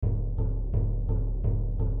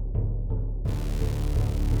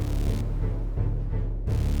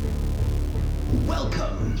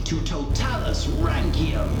Welcome to Totalis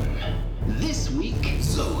Rankium. This week,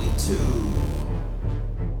 Zoe 2.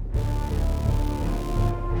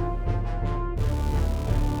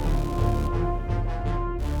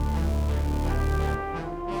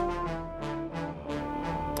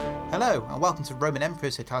 Hello, and welcome to Roman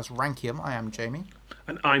Emperors Totalis Rankium. I am Jamie.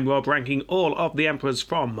 And I'm Rob, ranking all of the emperors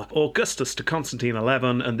from Augustus to Constantine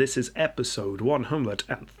 11, and this is episode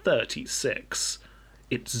 136.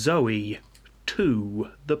 It's Zoe 2,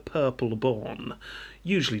 the Purple-born,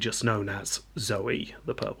 usually just known as Zoe,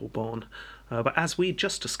 the Purple-born. But as we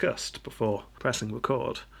just discussed before pressing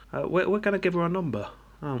record, we're going to give her a number,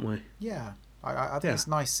 aren't we? Yeah, I think it's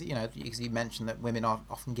nice, because you mentioned that women are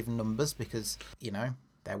often given numbers because,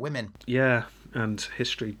 they're women. Yeah, and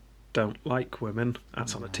history don't like women.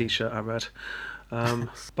 That's on a t-shirt I read.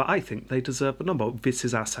 But I think they deserve the number. This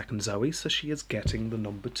is our second Zoe, so she is getting the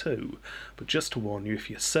number 2. But just to warn you, if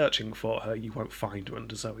you're searching for her, you won't find her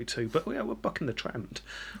under Zoe 2. But yeah, we're bucking the trend.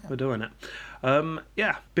 Yeah. We're doing it.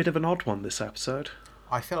 Bit of an odd one this episode.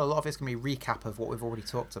 I feel a lot of it's going to be a recap of what we've already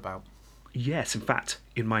talked about. Yes, in fact,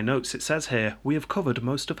 in my notes it says here, we have covered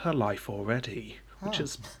most of her life already. Which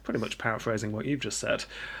is pretty much paraphrasing what you've just said.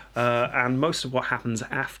 And most of what happens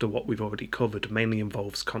after what we've already covered mainly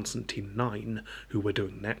involves Constantine 9, who we're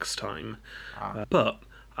doing next time. But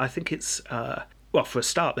I think it's, for a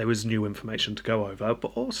start, there is new information to go over,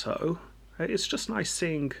 but also it's just nice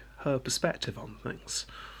seeing her perspective on things.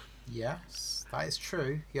 Yes, that is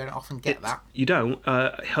true. You don't often get that. You don't.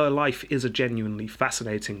 Her life is a genuinely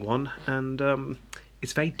fascinating one, and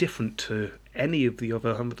it's very different to any of the other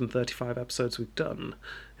 135 episodes we've done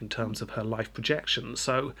in terms of her life projection.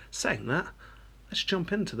 So, saying that, let's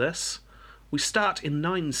jump into this. We start in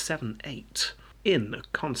 978 in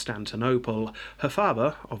Constantinople. Her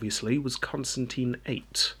father, obviously, was Constantine VIII,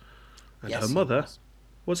 and her mother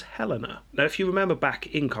was Helena. Now, if you remember back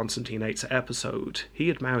in Constantine VIII's episode, he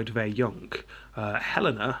had married very young.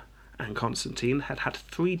 Helena and Constantine had had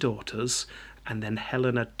 3 daughters, and then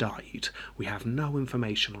Helena died. We have no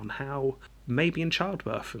information on how. Maybe in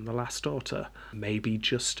childbirth in the last daughter. Maybe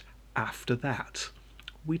just after that.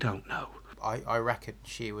 We don't know. I reckon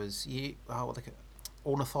she was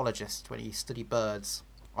ornithologist when you study birds.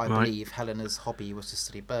 I believe Helena's hobby was to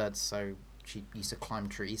study birds, so she used to climb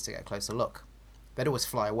trees to get a closer look. They'd always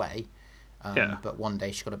fly away, but one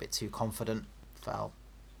day she got a bit too confident, fell.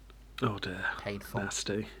 Oh dear. Painful.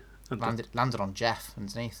 Nasty. Landed on Jeff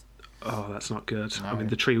underneath. Oh, that's not good. No. I mean,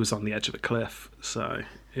 the tree was on the edge of a cliff, so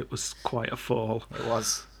it was quite a fall. It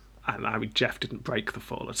was. And I mean, Jeff didn't break the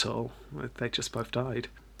fall at all. They just both died.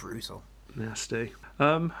 Brutal. Nasty.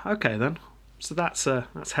 Okay then. So that's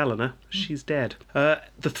Helena. She's dead. The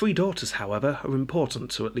 3 daughters, however, are important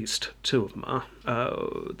to at least 2 of them are.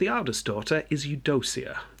 The eldest daughter is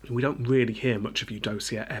Eudocia. We don't really hear much of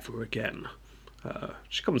Eudocia ever again.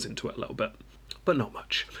 She comes into it a little bit, but not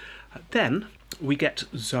much. Then we get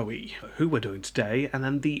Zoe, who we're doing today, and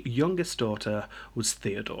then the youngest daughter was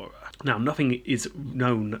Theodora. Now, nothing is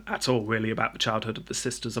known at all really about the childhood of the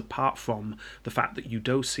sisters apart from the fact that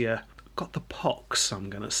Eudocia got the pox, I'm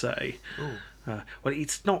going to say. Well,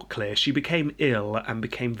 it's not clear. She became ill and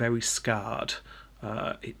became very scarred.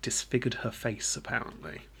 It disfigured her face,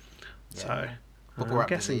 apparently. Yeah. So, Bubble wrap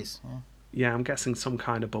disease. Yeah, I'm guessing some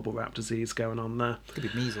kind of bubble wrap disease going on there. Could be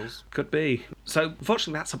measles. Could be. So,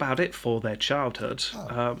 fortunately, that's about it for their childhood.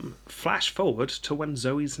 Flash forward to when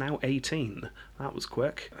Zoe's now 18. That was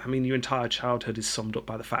quick. I mean, your entire childhood is summed up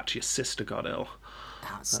by the fact your sister got ill.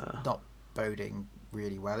 That's not boding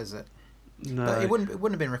really well, is it? No. But it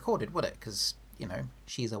wouldn't have been recorded, would it? Because,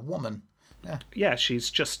 she's a woman. Yeah, she's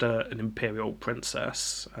just an imperial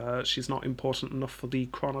princess. She's not important enough for the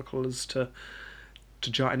chroniclers to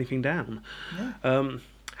jot anything down. Yeah.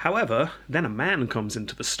 However, then a man comes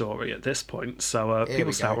into the story at this point, so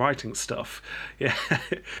people start writing stuff. Yeah.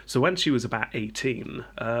 So when she was about 18,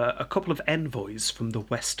 a couple of envoys from the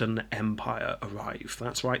Western Empire arrive.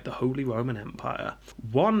 That's right, the Holy Roman Empire.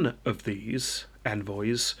 One of these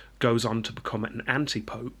envoys goes on to become an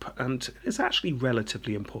anti-pope and is actually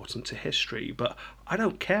relatively important to history, but I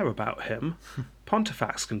don't care about him.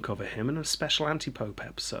 Pontifex can cover him in a special anti-pope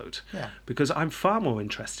episode, because I'm far more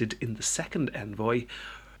interested in the second envoy,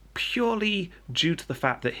 purely due to the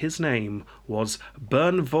fact that his name was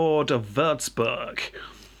Bernward of Würzburg.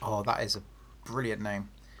 Oh, that is a brilliant name.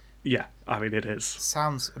 Yeah, I mean, it is.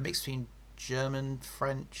 Sounds a mix between German,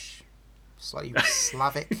 French, slightly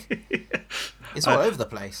Slavic. It's all over the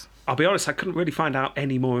place. I'll be honest, I couldn't really find out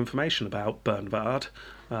any more information about Bernward.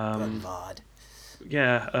 Bernward.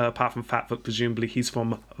 Yeah, apart from the fact that presumably he's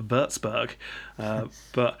from Würzburg.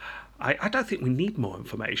 But I don't think we need more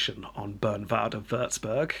information on Bernward of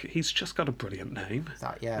Würzburg. He's just got a brilliant name.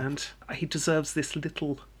 And he deserves this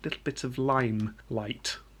little bit of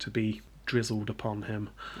limelight to be drizzled upon him.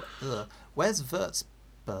 Where's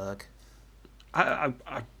Würzburg? I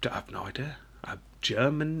have no idea.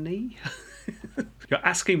 Germany? You're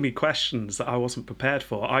asking me questions that I wasn't prepared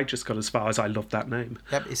for. I just got as far as I loved that name.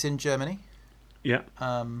 Yep, it's in Germany. Yeah.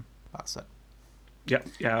 That's it.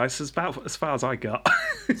 Yeah, it's about as far as I got.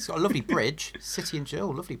 It's got a lovely bridge. City and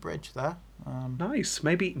Jill, lovely bridge there. Nice.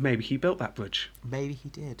 Maybe he built that bridge. Maybe he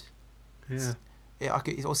did. Yeah.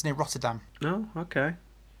 It's also near Rotterdam. Oh, okay.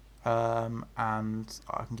 And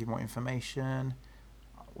I can give more information.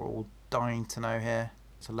 We're all dying to know here.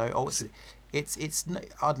 It's a low. It's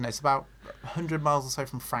I don't know. It's about 100 miles or so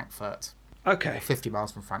from Frankfurt. Okay. 50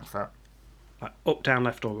 miles from Frankfurt. Like up, down,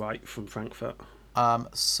 left, or right from Frankfurt?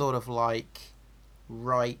 Sort of like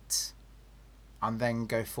right, and then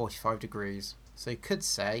go 45 degrees. So you could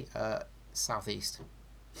say southeast.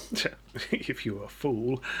 If you were a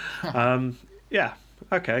fool. Yeah.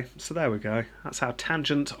 Okay, so there we go. That's our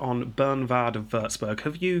tangent on Bernward of Würzburg.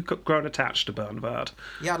 Have you grown attached to Bernward?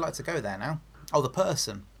 Yeah, I'd like to go there now. Oh, the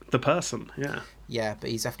person. The person, yeah. Yeah, but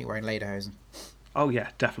he's definitely wearing lederhosen. Oh, yeah,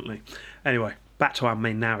 definitely. Anyway, back to our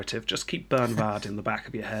main narrative. Just keep Bernward in the back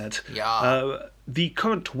of your head. Yeah. The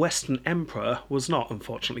current Western Emperor was not,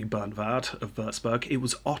 unfortunately, Bernward of Würzburg. It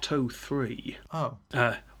was Otto III. Oh.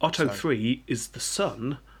 Otto III is the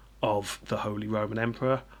son of the Holy Roman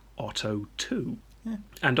Emperor, Otto II. Yeah.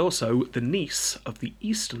 And also the niece of the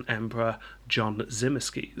Eastern Emperor, John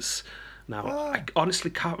Tzimiskes. Now, I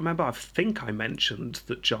honestly can't remember. I think I mentioned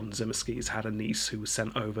that John Tzimiskes had a niece who was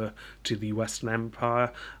sent over to the Western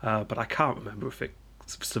Empire, but I can't remember if it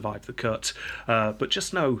survived the cut. But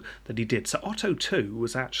just know that he did. So Otto II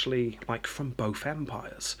was actually from both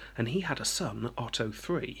empires, and he had a son, Otto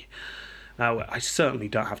III. Now, I certainly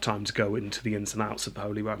don't have time to go into the ins and outs of the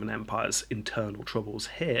Holy Roman Empire's internal troubles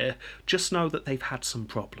here. Just know that they've had some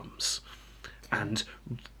problems. And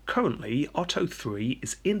currently, Otto III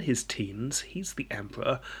is in his teens, he's the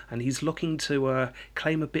emperor, and he's looking to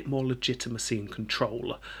claim a bit more legitimacy and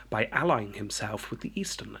control by allying himself with the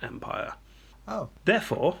Eastern Empire. Oh.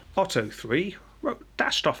 Therefore, Otto III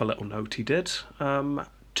dashed off a little note he did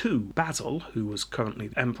to Basil, who was currently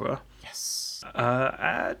the emperor. Yes.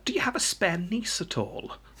 Do you have a spare niece at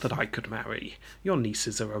all that I could marry? Your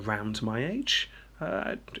nieces are around my age.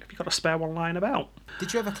 Have you got a spare one lying about?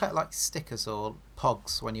 Did you ever collect stickers or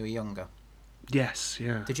pogs when you were younger? Yes,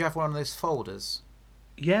 yeah. Did you have one of those folders?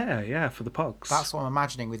 Yeah, for the pogs. That's what I'm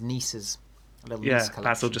imagining with nieces. Yeah,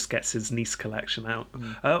 Basil just gets his niece collection out.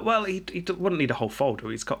 Well, he wouldn't need a whole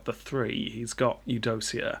folder. He's got the three. He's got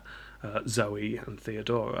Eudocia, Zoe and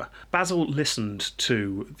Theodora. Basil listened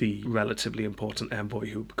to the relatively important envoy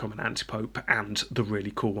who would become an antipope and the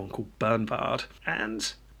really cool one called Bernward,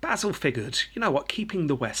 and Basil figured, you know what, keeping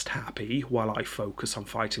the West happy while I focus on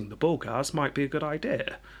fighting the Bulgars might be a good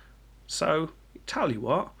idea. So, tell you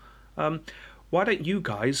what, why don't you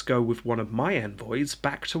guys go with one of my envoys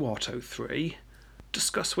back to Otto III,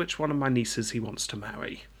 discuss which one of my nieces he wants to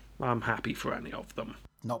marry. I'm happy for any of them.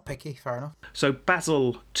 Not picky, fair enough. So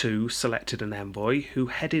Basil too selected an envoy who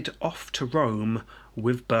headed off to Rome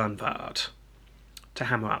with Bernward to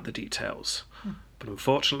hammer out the details. But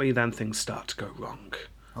unfortunately then things start to go wrong.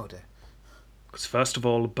 Oh dear. Because first of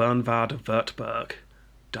all, Bernward of Württemberg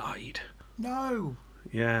died. No!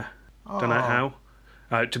 Yeah. Don't know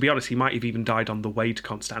how. To be honest, he might have even died on the way to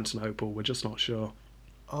Constantinople. We're just not sure.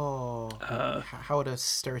 Oh. How would a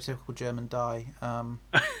stereotypical German die?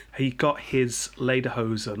 He got his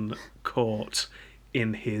lederhosen caught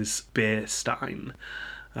in his beer stein.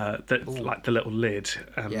 Like the little lid.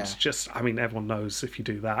 And just, I mean, everyone knows if you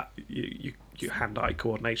do that, your hand-eye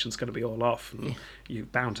coordination's going to be all off. And you're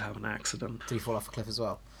bound to have an accident. Did he fall off a cliff as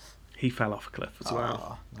well? He fell off a cliff as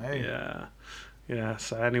well. No. Yeah,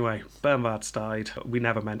 so anyway, Bernward's died. We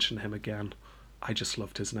never mention him again. I just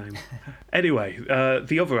loved his name. Anyway,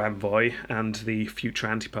 the other envoy and the future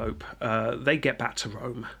antipope, they get back to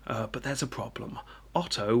Rome, but there's a problem.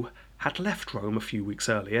 Otto had left Rome a few weeks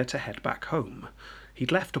earlier to head back home.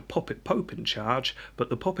 He'd left a puppet pope in charge, but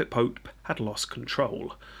the puppet pope had lost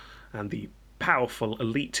control, and the powerful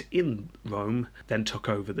elite in Rome then took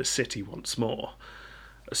over the city once more.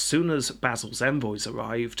 As soon as Basil's envoys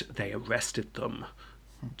arrived, they arrested them,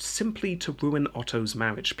 simply to ruin Otto's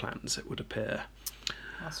marriage plans, it would appear.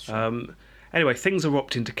 That's true. Anyway, things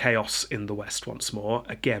erupt into chaos in the West once more.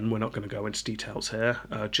 Again, we're not going to go into details here.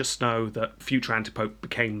 Just know that future antipope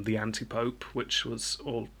became the antipope, which was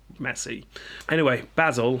all messy. Anyway,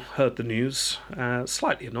 Basil heard the news,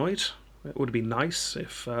 slightly annoyed. It would have been nice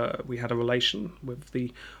if we had a relation with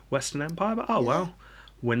the Western Empire, but well,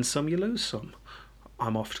 win some, you lose some.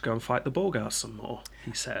 I'm off to go and fight the Borgars some more,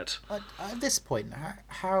 he said. At this point,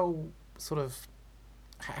 how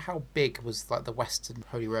big was like the Western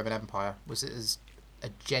Holy Roman Empire? Was it as a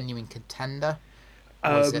genuine contender?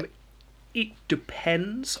 It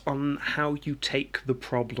depends on how you take the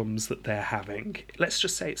problems that they're having. Let's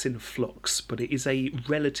just say it's in flux, but it is a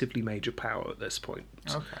relatively major power at this point.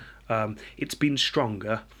 Okay. It's been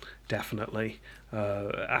stronger, definitely,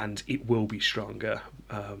 and it will be stronger.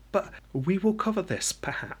 But we will cover this,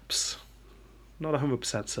 perhaps. Not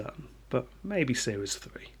 100% certain, but maybe Series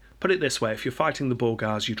 3. Put it this way, if you're fighting the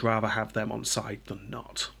Borgars, you'd rather have them on side than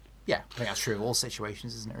not. Yeah, I think that's true of all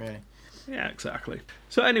situations, isn't it, really? Yeah, exactly.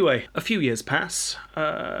 So anyway, a few years pass.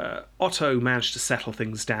 Otto managed to settle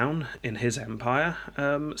things down in his empire,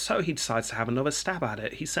 so he decides to have another stab at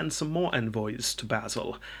it. He sends some more envoys to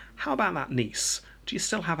Basil. How about that niece? Do you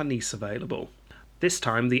still have a niece available? This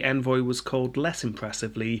time the envoy was called, less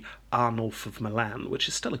impressively, Arnulf of Milan, which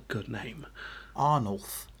is still a good name.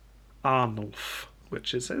 Arnulf,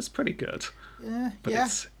 which is pretty good. But yeah.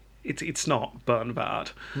 It's not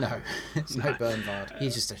Bernvard. No, it's no Bernvard.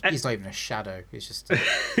 He's not even a shadow. He's just...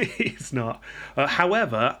 He's not.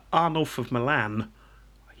 However, Arnulf of Milan,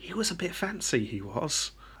 he was a bit fancy, he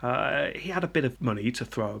was. He had a bit of money to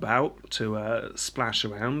throw about, to splash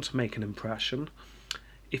around, make an impression.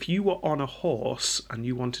 If you were on a horse and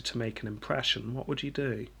you wanted to make an impression, what would you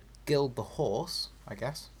do? Gild the horse, I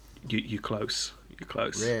guess. You're close. You're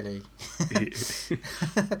close. Really?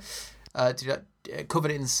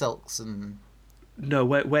 Covered it in silks and... No,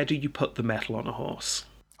 where do you put the metal on a horse?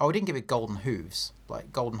 Oh, he didn't give it golden hooves,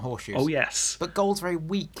 like golden horseshoes. Oh, yes. But gold's very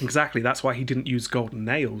weak. Exactly, that's why he didn't use golden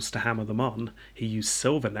nails to hammer them on. He used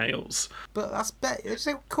silver nails. But that's better. It's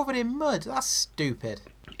covered in mud. That's stupid.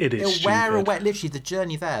 It is stupid. They'll wear away, literally, the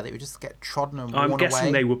journey there, they would just get trodden and worn away. I'm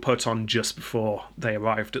guessing they were put on just before they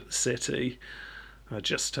arrived at the city.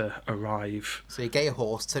 Just to arrive. So you get your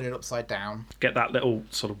horse, turn it upside down. Get that little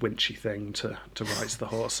sort of winchy thing to rise the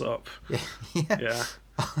horse up. Yeah.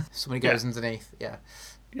 Somebody goes underneath, yeah.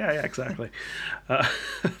 Yeah, exactly.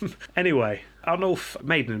 Anyway, Arnulf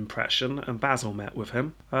made an impression, and Basil met with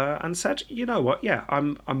him and said, "You know what? Yeah,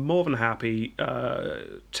 I'm more than happy.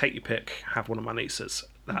 Take your pick. Have one of my nieces.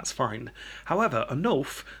 That's fine." However,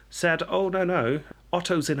 Arnulf said, "Oh no,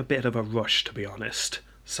 Otto's in a bit of a rush, to be honest."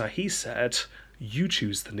 So he said, "You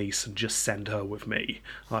choose the niece and just send her with me.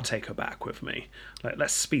 I'll take her back with me.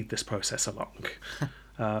 Let's speed this process along."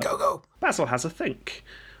 Go. Basil has a think.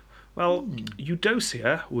 Well,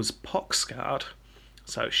 Eudocia was pox-scarred,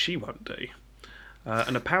 so she won't do.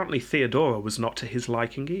 And apparently Theodora was not to his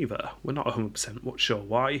liking either. We're not 100% sure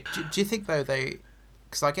why. Do you think, though,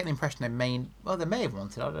 because I get the impression they may have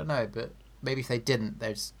wanted, I don't know, but maybe if they didn't,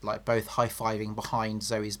 they're just like both high-fiving behind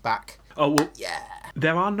Zoe's back. Oh, well, yeah.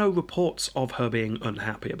 There are no reports of her being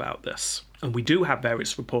unhappy about this. And we do have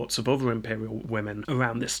various reports of other imperial women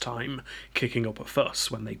around this time kicking up a fuss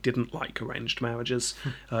when they didn't like arranged marriages,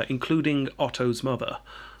 including Otto's mother.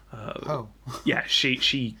 Yeah,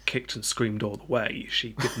 she kicked and screamed all the way.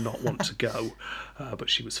 She did not want to go, but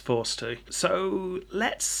she was forced to. So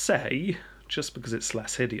let's say, just because it's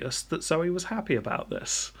less hideous, that Zoe was happy about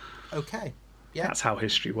this. Okay. Yeah. That's how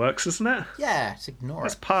history works, isn't it? Yeah, just ignore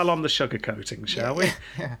Let's it. pile on the sugarcoating, shall we?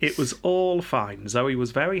 Yeah. It was all fine. Zoe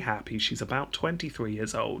was very happy. She's about 23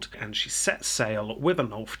 years old, and she set sail with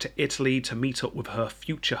Arnulf to Italy to meet up with her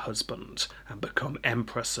future husband and become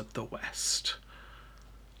Empress of the West.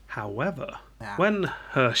 However, when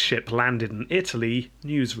her ship landed in Italy,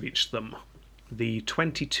 news reached them. The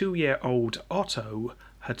 22-year-old Otto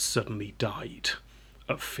had suddenly died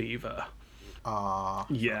of fever.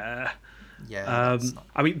 Yeah. Yeah.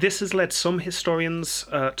 I mean, this has led some historians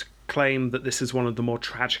to claim that this is one of the more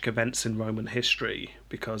tragic events in Roman history,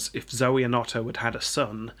 because if Zoe and Otto had had a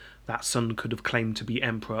son, that son could have claimed to be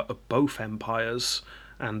emperor of both empires,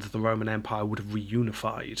 and the Roman Empire would have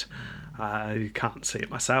reunified. I can't see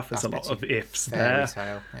it myself. There's a lot of ifs there.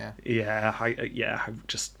 Tale, Yeah,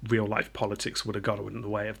 just real life politics would have got in the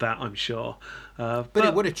way of that, I'm sure. But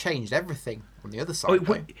it would have changed everything on the other side.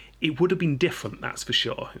 It would have been different, that's for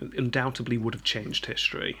sure. It undoubtedly would have changed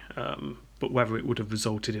history. But whether it would have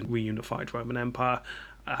resulted in reunified Roman Empire,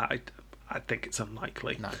 I think it's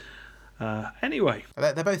unlikely. No. Anyway,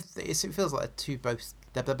 they're both. It feels like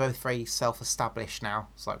they're both very self-established now.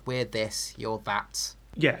 It's like, we're this, you're that.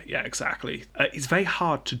 Yeah, exactly. It's very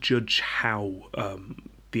hard to judge how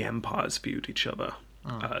the empires viewed each other.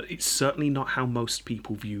 It's certainly not how most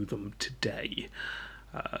people view them today.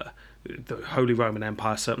 the Holy Roman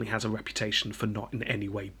Empire certainly has a reputation for not in any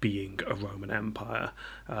way being a Roman Empire,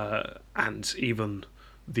 and even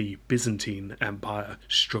the Byzantine Empire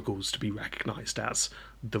struggles to be recognised as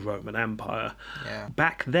the Roman Empire. Yeah.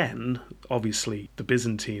 Back then, obviously, the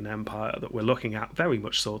Byzantine Empire that we're looking at very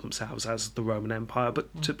much saw themselves as the Roman Empire,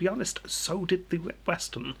 but to be honest, so did the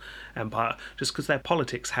Western Empire. Just because their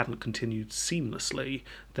politics hadn't continued seamlessly,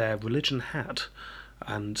 their religion had,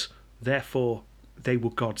 and therefore they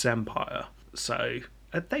were God's empire. So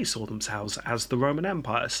they saw themselves as the Roman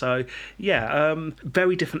Empire. So, yeah,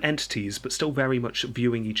 very different entities, but still very much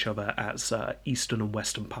viewing each other as Eastern and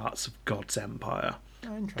Western parts of God's empire.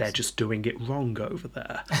 Oh, they're just doing it wrong over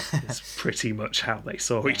there. It's pretty much how they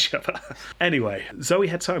saw each other. Anyway, Zoe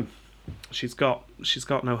heads home. She's got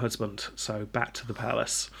no husband, so back to the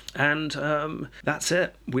palace. And that's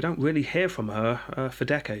it. We don't really hear from her for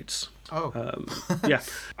decades. Oh. Yeah.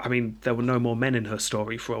 I mean, there were no more men in her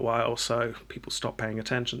story for a while, so people stopped paying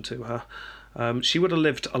attention to her. She would have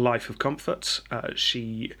lived a life of comfort.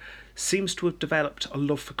 She seems to have developed a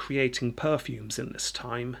love for creating perfumes in this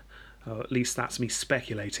time. At least that's me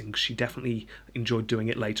speculating. She definitely enjoyed doing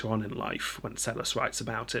it later on in life when Celis writes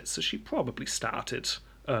about it, so she probably started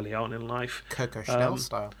early on in life. Coco Chanel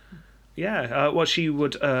style. Yeah, well, she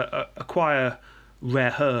would acquire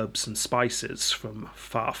rare herbs and spices from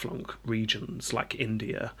far-flung regions like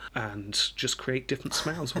India and just create different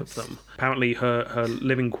smells with them. Apparently her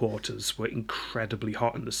living quarters were incredibly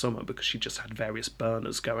hot in the summer because she just had various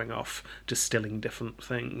burners going off distilling different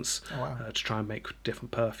things to try and make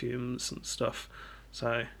different perfumes and stuff.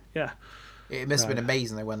 So, yeah. It must have been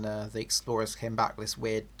amazing though when the explorers came back with this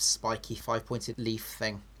weird spiky 5-pointed leaf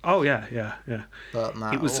thing. Oh, yeah. But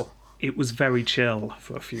no, it was very chill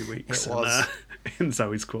for a few weeks It was. in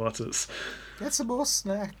Zoe's quarters. Get some more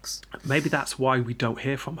snacks. Maybe that's why we don't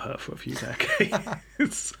hear from her for a few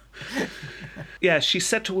decades. Yeah, she's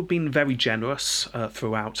said to have been very generous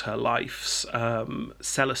throughout her life.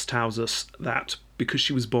 Celis tells us that because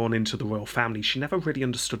she was born into the royal family, she never really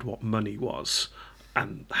understood what money was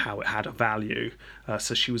and how it had a value.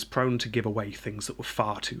 So she was prone to give away things that were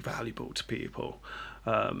far too valuable to people.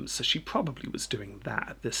 So she probably was doing that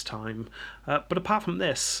at this time. But apart from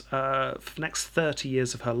this, for the next 30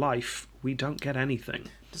 years of her life, we don't get anything.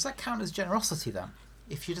 Does that count as generosity then?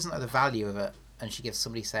 If she doesn't know the value of it and she gives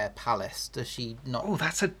somebody, say, a palace, does she not... Oh,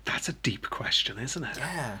 that's a deep question, isn't it?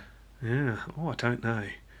 Yeah. Yeah. Oh, I don't know.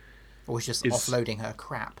 Or she's just offloading her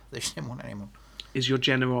crap that she didn't want anymore. Is your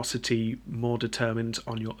generosity more determined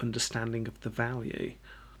on your understanding of the value?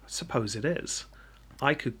 I suppose it is.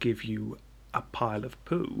 I could give you a pile of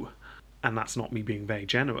poo, and that's not me being very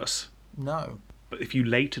generous. No. But if you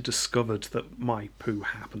later discovered that my poo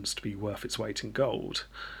happens to be worth its weight in gold,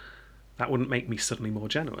 that wouldn't make me suddenly more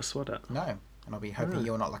generous, would it? No. And I'll be hoping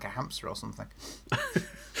you're not like a hamster or something.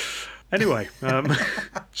 Anyway,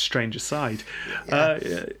 strange aside. Back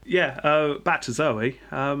to Zoe.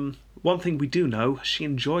 One thing we do know, she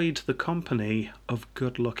enjoyed the company of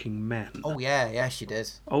good-looking men. Oh, yeah, she did.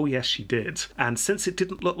 Oh, yes, she did. And since it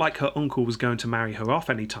didn't look like her uncle was going to marry her off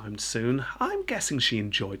anytime soon, I'm guessing she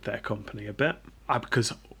enjoyed their company a bit.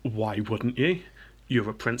 Because why wouldn't you? You're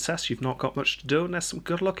a princess, you've not got much to do, and there's some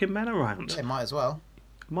good-looking men around. Yeah, might as well.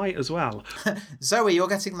 Might as well. Zoe, you're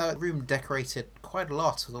getting the room decorated quite a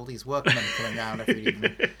lot with all these workmen coming down every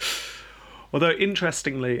evening. Although,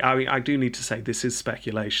 interestingly, I mean, I do need to say this is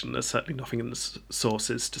speculation. There's certainly nothing in the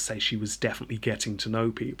sources to say she was definitely getting to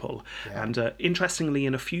know people. Yeah. And interestingly,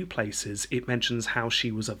 in a few places, it mentions how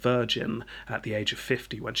she was a virgin at the age of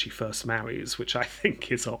 50 when she first marries, which I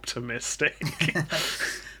think is optimistic.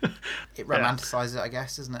 It romanticises it, I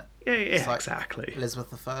guess, isn't it? Yeah, like exactly.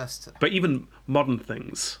 Elizabeth I. But even modern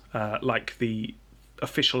things, like the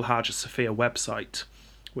official Hagia Sophia website,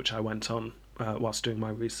 which I went on whilst doing my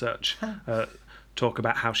research, talk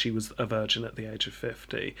about how she was a virgin at the age of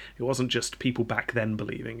 50. It wasn't just people back then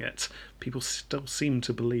believing it. People still seem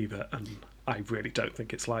to believe it, and I really don't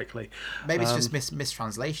think it's likely. Maybe it's just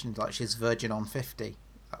mistranslation, like she's virgin on 50.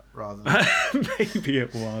 Rather than... Maybe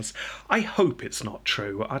it was. I hope it's not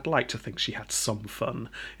true. I'd like to think she had some fun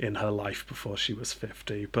in her life before she was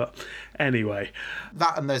 50, but anyway.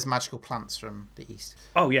 That and those magical plants from the East.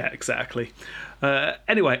 Oh, yeah, exactly.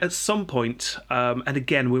 Anyway, at some point, and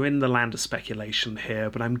again, we're in the land of speculation here,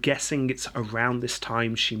 but I'm guessing it's around this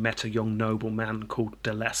time she met a young nobleman called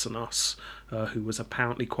Delessenos, who was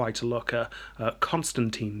apparently quite a looker.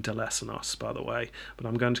 Constantine de Lessenos, by the way. But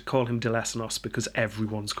I'm going to call him de Lessenos because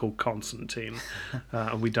everyone's called Constantine,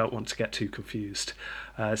 and we don't want to get too confused.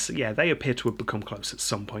 So yeah, they appear to have become close at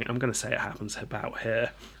some point. I'm going to say it happens about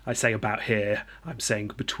here. I say about here, I'm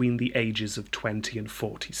saying between the ages of 20 and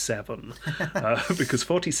 47. Because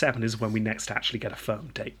 47 is when we next actually get a firm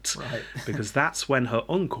date. Right. Because that's when her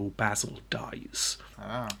uncle, Basil, dies.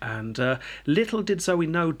 Ah. And little did Zoe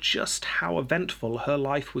know just how eventful her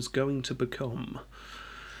life was going to become.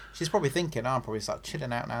 She's probably thinking, I'm probably start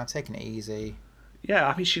chilling out now, taking it easy. Yeah,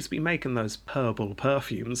 I mean, she's been making those purple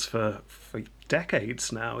perfumes for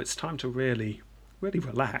decades now. It's time to really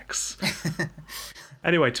relax.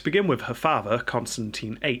 Anyway, to begin with, her father,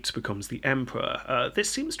 Constantine VIII, becomes the emperor. This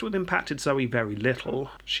seems to have impacted Zoe very little.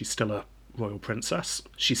 She's still a royal princess.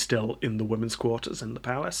 She's still in the women's quarters in the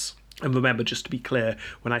palace. And remember, just to be clear,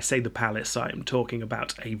 when I say the palace, I am talking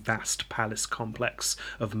about a vast palace complex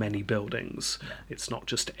of many buildings. Yeah. It's not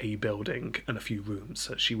just a building and a few rooms.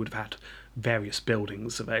 She would have had various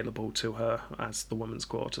buildings available to her as the women's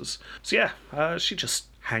quarters. So yeah, she just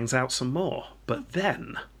hangs out some more. But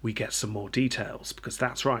then we get some more details, because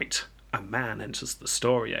that's right, a man enters the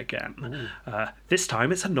story again. This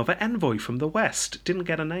time it's another envoy from the west. Didn't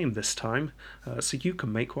get a name this time, so you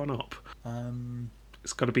can make one up.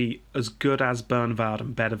 It's got to be as good as Bernvard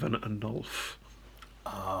and better than Anulf.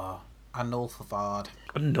 Anulfard.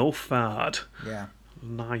 Anulfard. Yeah.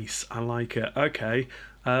 Nice, I like it. Okay,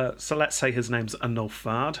 so let's say his name's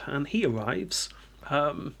Anulfard, and he arrives.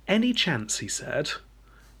 Any chance, he said,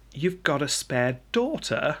 you've got a spare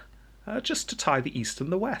daughter, just to tie the east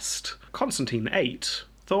and the west? Constantine VIII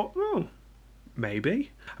thought, maybe.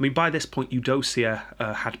 I mean, by this point, Eudocia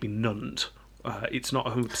had been nunned. It's not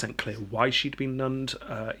 100% clear why she'd been nunned.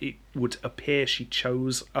 It would appear she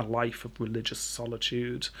chose a life of religious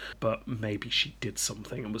solitude, but maybe she did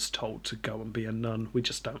something and was told to go and be a nun. We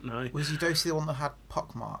just don't know. Was Eudocia the one that had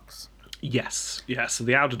pockmarks? Yes. So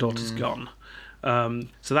the elder daughter's gone.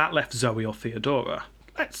 So that left Zoe or Theodora.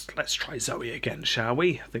 Let's try Zoe again, shall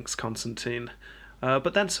we? Thinks Constantine.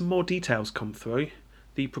 But then some more details come through.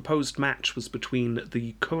 The proposed match was between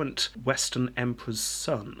the current Western Emperor's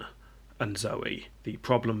son and Zoe. The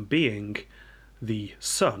problem being the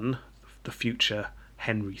son, the future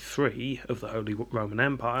Henry III of the Holy Roman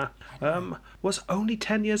Empire, was only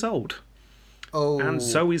 10 years old. And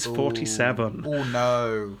Zoe's 47. Oh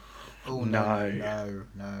no. Oh no.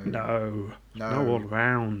 No, all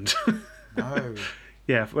around. No.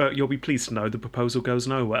 Yeah, well, you'll be pleased to know the proposal goes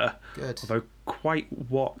nowhere. Good. Although quite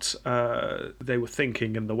what they were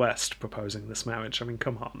thinking in the West proposing this marriage. I mean,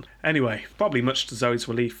 come on. Anyway, probably much to Zoe's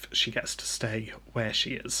relief, she gets to stay where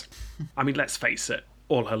she is. I mean, let's face it,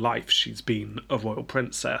 all her life she's been a royal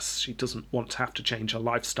princess. She doesn't want to have to change her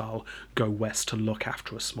lifestyle, go west to look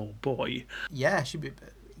after a small boy. Yeah, she'd be...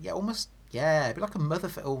 Yeah, almost... Yeah, it'd be like a mother...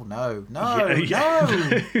 Oh, no. No!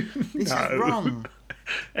 This is wrong.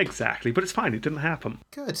 Exactly, but it's fine, it didn't happen.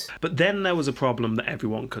 Good. But then there was a problem that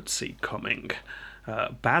everyone could see coming.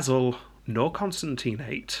 Basil nor Constantine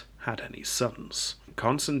VIII had any sons.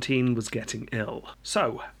 Constantine was getting ill,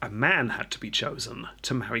 so a man had to be chosen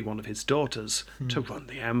to marry one of his daughters to run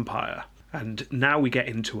the empire. And now we get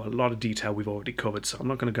into a lot of detail we've already covered, so I'm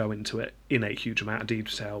not going to go into it in a huge amount of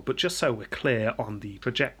detail, but just so we're clear on the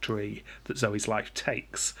trajectory that Zoe's life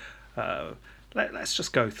takes, let's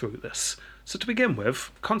just go through this. So to begin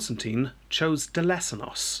with, Constantine chose de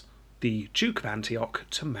Lessenos, the Duke of Antioch,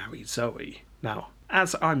 to marry Zoe. Now,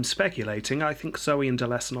 as I'm speculating, I think Zoe and de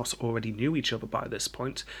Lessenos already knew each other by this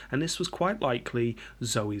point, and this was quite likely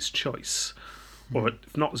Zoe's choice. Or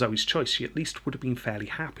if not Zoe's choice, she at least would have been fairly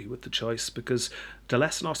happy with the choice, because de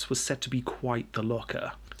Lessenos was said to be quite the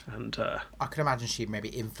looker. And I could imagine she'd maybe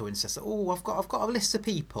influence us. Oh, I've got a list of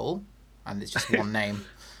people, and it's just one name.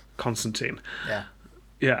 Constantine. Yeah.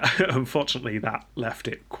 Yeah, unfortunately that left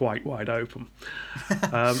it quite wide open.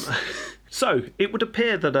 So, it would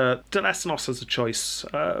appear that de Lessenos as a choice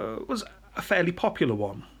was a fairly popular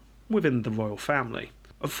one within the royal family.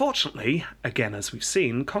 Unfortunately, again as we've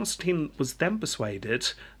seen, Constantine was then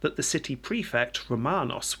persuaded that the city prefect,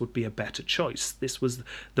 Romanos, would be a better choice. This was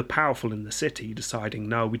the powerful in the city deciding,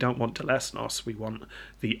 no, we don't want de Lessenos, we want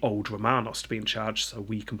the old Romanos to be in charge so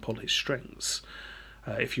we can pull his strings.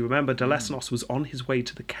 If you remember, de Lessenos was on his way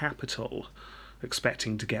to the capital,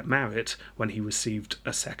 expecting to get married, when he received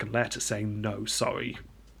a second letter saying, no, sorry,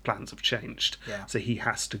 plans have changed. Yeah. So he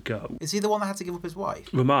has to go. Is he the one that had to give up his wife?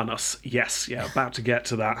 Romanos, yes, about to get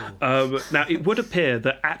to that. Now, it would appear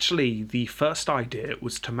that actually the first idea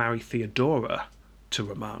was to marry Theodora to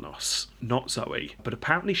Romanos, not Zoe, but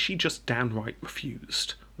apparently she just downright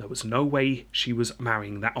refused. There was no way she was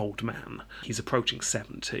marrying that old man. He's approaching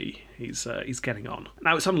 70. He's getting on.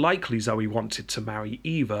 Now, it's unlikely Zoe wanted to marry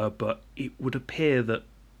Eva, but it would appear that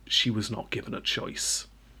she was not given a choice.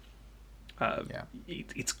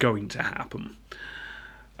 It's going to happen.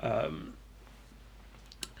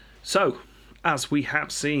 So, as we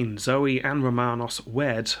have seen, Zoe and Romanos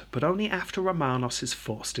wed, but only after Romanos is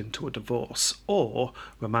forced into a divorce, or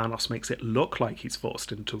Romanos makes it look like he's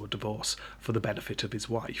forced into a divorce for the benefit of his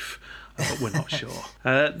wife, but we're not sure.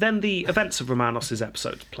 Then the events of Romanos'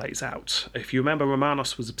 episode plays out. If you remember,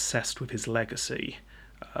 Romanos was obsessed with his legacy,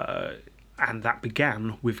 and that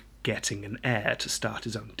began with getting an heir to start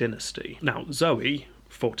his own dynasty. Now, Zoe,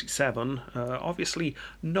 47, obviously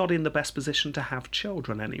not in the best position to have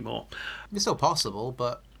children anymore. It's still possible,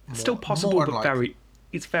 but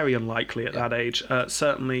it's very unlikely at that age.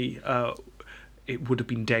 Certainly, it would have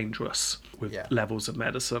been dangerous with levels of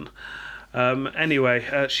medicine.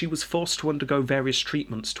 Anyway, she was forced to undergo various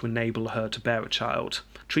treatments to enable her to bear a child.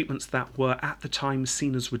 Treatments that were at the time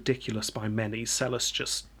seen as ridiculous by many. Celis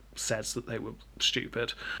just says that they were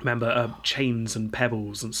stupid. Remember, chains and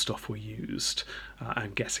pebbles and stuff were used.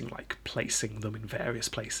 I'm guessing, like, placing them in various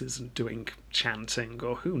places and doing chanting,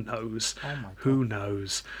 or who knows. Oh my God. Who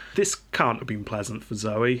knows? This can't have been pleasant for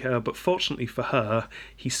Zoe, but fortunately for her,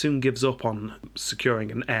 he soon gives up on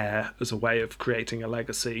securing an heir as a way of creating a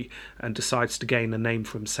legacy and decides to gain a name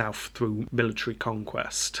for himself through military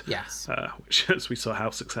conquest. Yes. Which, as we saw how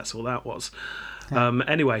successful that was.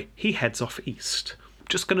 Anyway, he heads off east.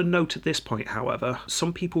 Just going to note at this point, however,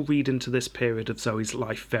 some people read into this period of Zoe's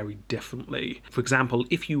life very differently. For example,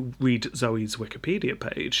 if you read Zoe's Wikipedia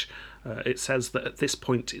page, it says that at this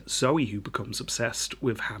point it's Zoe who becomes obsessed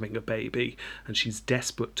with having a baby, and she's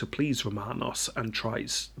desperate to please Romanos and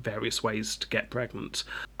tries various ways to get pregnant.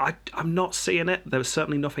 I'm not seeing it. There's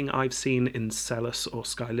certainly nothing I've seen in Celis or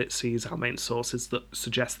Skylitzes, our main sources, that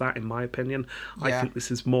suggest that, in my opinion. Yeah. I think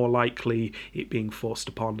this is more likely it being forced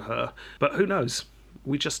upon her. But who knows?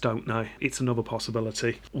 We just don't know. It's another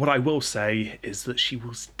possibility. What I will say is that she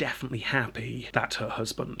was definitely happy that her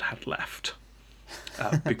husband had left.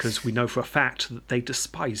 Because we know for a fact that they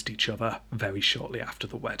despised each other very shortly after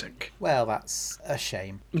the wedding. Well, that's a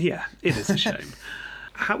shame. Yeah, it is a shame.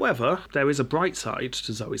 However, there is a bright side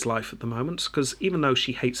to Zoe's life at the moment, because even though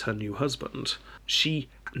she hates her new husband, she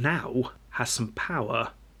now has some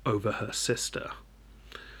power over her sister.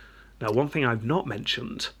 Now, one thing I've not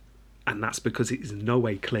mentioned, and that's because it is in no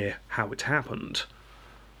way clear how it happened,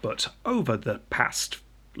 but over the past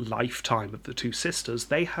lifetime of the two sisters,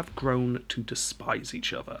 they have grown to despise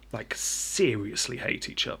each other. Like, seriously hate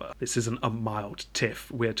each other. This isn't a mild tiff.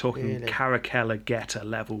 We're talking really? Caracalla-Geta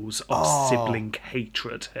levels of sibling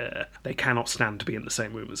hatred here. They cannot stand to be in the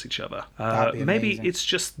same room as each other. Maybe it's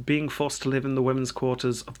just being forced to live in the women's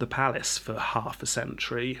quarters of the palace for half a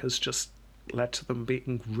century has just led to them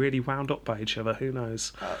being really wound up by each other. Who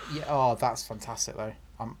knows? That's fantastic though.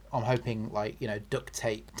 I'm hoping, like, duct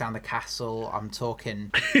tape down the castle. I'm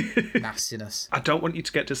talking nastiness. I don't want you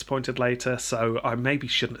to get disappointed later, so I maybe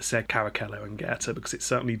shouldn't have said Caracalla and Geta, because it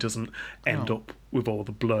certainly doesn't end up with all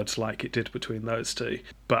the blood like it did between those two.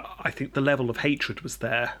 But I think the level of hatred was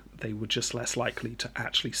there. They were just less likely to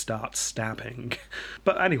actually start stabbing.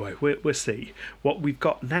 But anyway, we'll see. What we've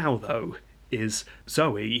got now, though, is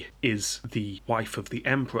Zoe is the wife of the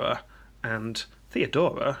emperor, and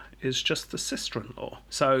Theodora is just the sister-in-law.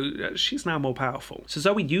 So she's now more powerful. So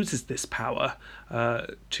Zoe uses this power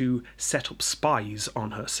to set up spies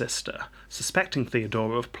on her sister, suspecting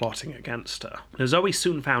Theodora of plotting against her. Now, Zoe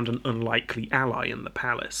soon found an unlikely ally in the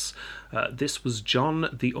palace. This was John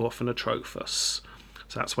the Orphan Atrophus.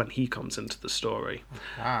 So that's when he comes into the story.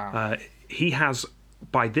 Wow. He has,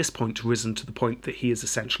 by this point, risen to the point that he is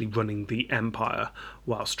essentially running the empire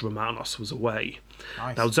whilst Romanos was away.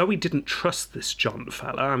 Nice. Now, Zoe didn't trust this John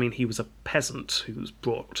fella. I mean, he was a peasant who was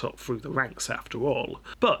brought up through the ranks after all.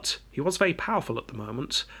 But he was very powerful at the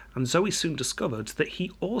moment, and Zoe soon discovered that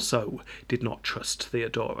he also did not trust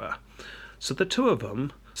Theodora. So the two of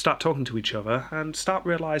them start talking to each other and start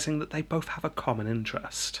realising that they both have a common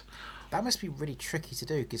interest. That must be really tricky to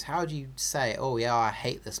do, because how do you say, oh yeah, I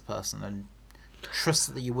hate this person, and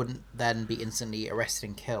trust that you wouldn't then be instantly arrested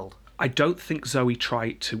and killed? I don't think Zoe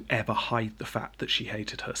tried to ever hide the fact that she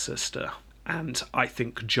hated her sister, and I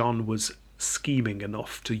think John was scheming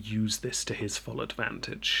enough to use this to his full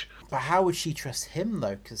advantage. But how would she trust him,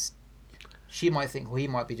 though? Because she might think, well, he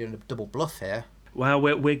might be doing a double bluff here. Well,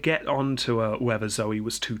 we'll get on to whether Zoe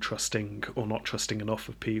was too trusting or not trusting enough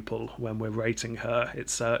of people when we're rating her.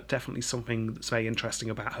 It's definitely something that's very interesting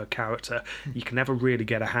about her character. You can never really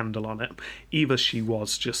get a handle on it. Either she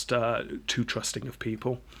was just too trusting of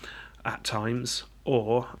people at times,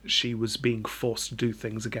 or she was being forced to do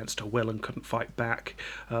things against her will and couldn't fight back.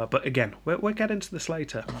 But again, we'll get into this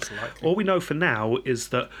later. All we know for now is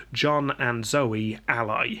that John and Zoe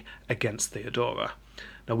ally against Theodora.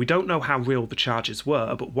 Now, we don't know how real the charges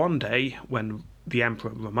were, but one day, when the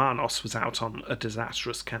Emperor Romanos was out on a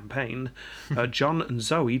disastrous campaign, John and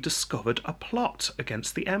Zoe discovered a plot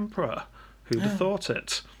against the Emperor. Who'd have thought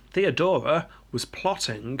it? Theodora was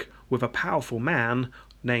plotting with a powerful man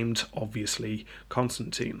named, obviously,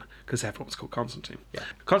 Constantine, because everyone's called Constantine. Yeah.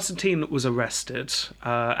 Constantine was arrested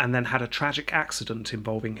and then had a tragic accident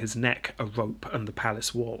involving his neck, a rope, and the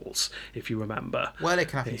palace walls, if you remember. Well, it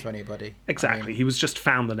can happen to anybody. Exactly. I mean, he was just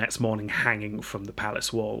found the next morning hanging from the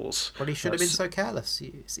palace walls. But he should have been so careless.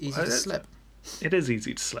 It's easy to slip, It is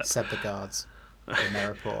easy to slip. said the guards in their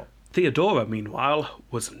report. Theodora, meanwhile,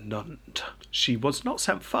 was nunned. She was not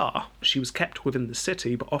sent far. She was kept within the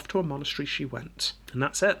city, but off to a monastery she went. And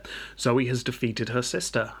that's it. Zoe has defeated her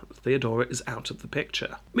sister. Theodora is out of the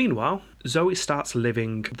picture. Meanwhile, Zoe starts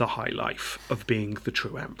living the high life of being the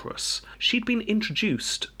true empress. She'd been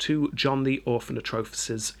introduced to John the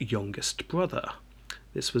Orphanatrophus' youngest brother.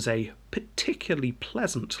 This was a particularly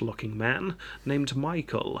pleasant-looking man named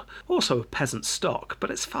Michael. Also of peasant stock,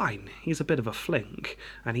 but it's fine. He's a bit of a fling,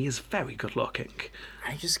 and he is very good-looking.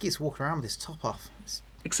 And he just keeps walking around with his top off.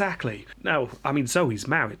 Exactly. Now, I mean, Zoe's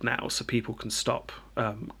married now, so people can stop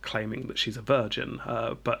claiming that she's a virgin.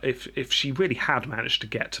 But if she really had managed to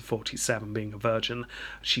get to 47 being a virgin,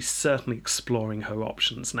 she's certainly exploring her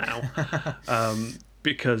options now.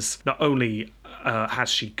 Because not only has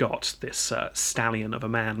she got this stallion of a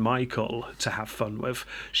man, Michael, to have fun with,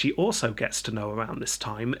 she also gets to know around this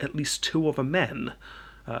time at least two other men.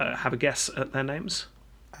 Have a guess at their names?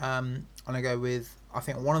 I'm going to go with, I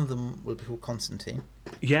think one of them will be called Constantine.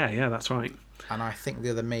 Yeah, that's right. And I think the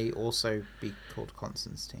other may also be called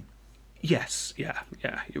Constantine. Yes, yeah,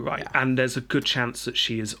 you're right. Yeah. And there's a good chance that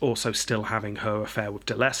she is also still having her affair with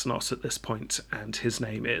Delesnos at this point, and his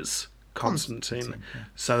name is Constantine. Yeah.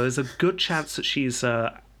 So there's a good chance that she's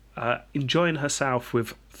enjoying herself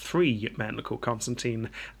with three men called Constantine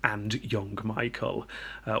and young Michael.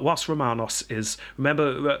 Whilst Romanos is...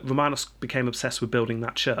 Remember, Romanos became obsessed with building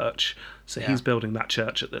that church, so he's building that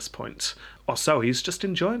church at this point. Or so he's just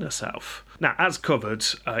enjoying herself. Now, as covered,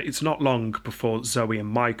 it's not long before Zoe and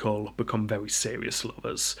Michael become very serious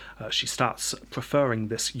lovers. She starts preferring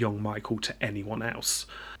this young Michael to anyone else.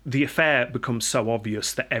 The affair becomes so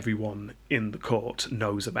obvious that everyone in the court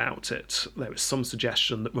knows about it. There is some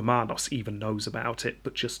suggestion that Romanos even knows about it,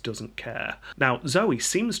 but just doesn't care. Now, Zoe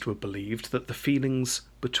seems to have believed that the feelings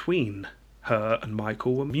between her and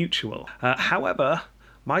Michael were mutual. However,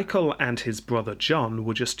 Michael and his brother John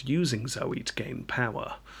were just using Zoe to gain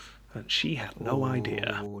power, and she had no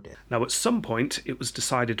idea. Now, at some point, it was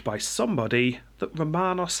decided by somebody that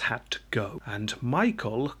Romanos had to go, and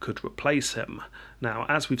Michael could replace him. Now,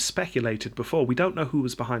 as we've speculated before, we don't know who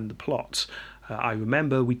was behind the plot. I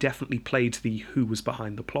remember we definitely played the Who Was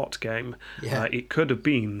Behind the Plot game. Yeah. It could have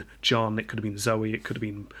been John, it could have been Zoe, it could have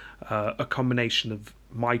been a combination of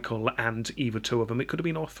Michael and either two of them. It could have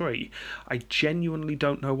been all three. I genuinely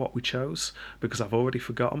don't know what we chose, because I've already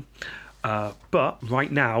forgotten. But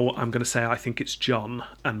right now, I'm going to say I think it's John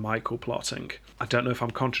and Michael plotting. I don't know if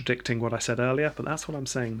I'm contradicting what I said earlier, but that's what I'm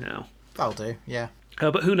saying now. That'll do, yeah.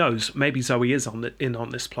 But who knows? Maybe Zoe is in on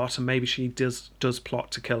this plot, and maybe she does plot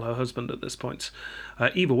to kill her husband at this point.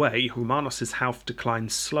 Either way, Romanos' health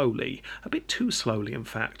declines slowly, a bit too slowly, in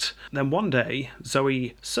fact. Then one day,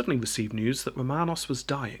 Zoe suddenly received news that Romanos was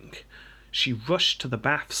dying. She rushed to the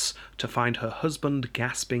baths to find her husband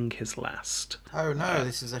gasping his last. Oh no,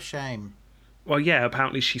 this is a shame. Well, yeah,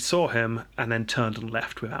 apparently she saw him and then turned and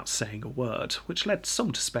left without saying a word, which led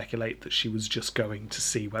some to speculate that she was just going to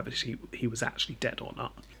see whether he was actually dead or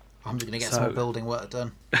not. I'm going to get some more building work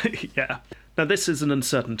done. Yeah. Now, this is an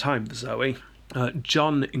uncertain time for Zoe.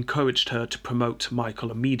 John encouraged her to promote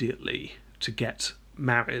Michael immediately to get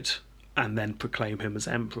married and then proclaim him as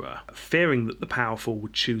emperor. Fearing that the powerful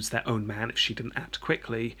would choose their own man if she didn't act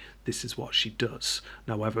quickly, this is what she does.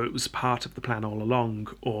 Now, whether it was part of the plan all along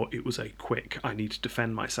or it was a quick, I need to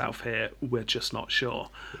defend myself here, we're just not sure.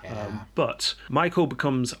 Yeah. But Michael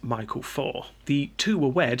becomes Michael IV. The two were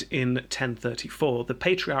wed in 1034. The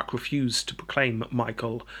Patriarch refused to proclaim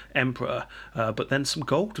Michael emperor, but then some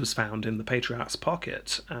gold was found in the Patriarch's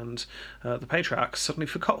pocket, and the Patriarch suddenly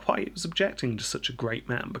forgot why he was objecting to such a great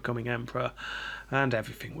man becoming emperor, and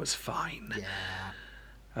everything was fine. Yeah.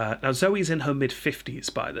 Now, Zoe's in her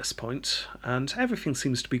mid-50s by this point, and everything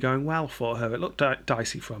seems to be going well for her. It looked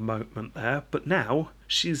dicey for a moment there, but now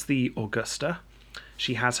she's the Augusta.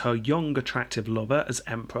 She has her young, attractive lover as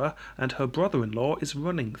emperor, and her brother-in-law is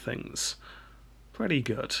running things. Pretty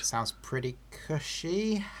good. Sounds pretty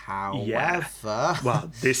cushy, however... Yeah.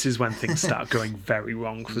 Well, this is when things start going very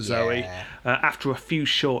wrong for Zoe. After a few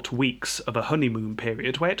short weeks of a honeymoon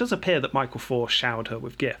period, where it does appear that Michael IV showered her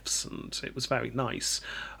with gifts, and it was very nice,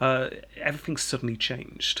 everything suddenly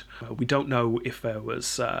changed. We don't know if there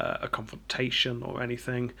was a confrontation or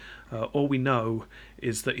anything. All we know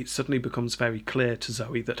is that it suddenly becomes very clear to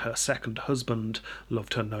Zoe that her second husband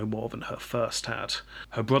loved her no more than her first had.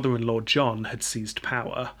 Her brother-in-law John had seized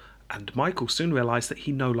power, and Michael soon realised that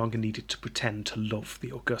he no longer needed to pretend to love the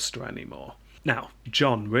Augusta anymore. Now,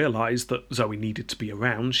 John realised that Zoe needed to be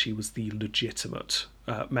around. She was the legitimate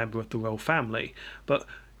member of the royal family, but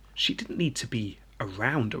she didn't need to be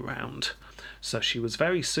around. So she was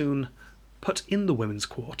very soon put in the women's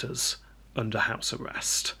quarters under house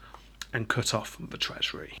arrest and cut off from the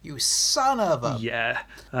treasury. You son of a... Yeah.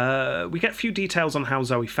 We get a few details on how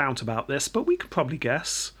Zoe felt about this, but we could probably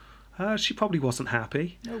guess. She probably wasn't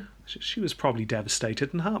happy. Nope. She was probably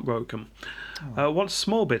devastated and heartbroken. One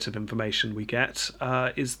small bit of information we get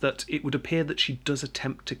is that it would appear that she does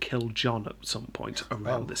attempt to kill John at some point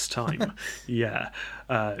around this time. Yeah.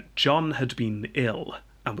 John had been ill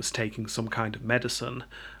and was taking some kind of medicine,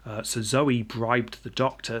 so Zoe bribed the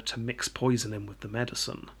doctor to mix poison in with the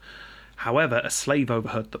medicine. However, a slave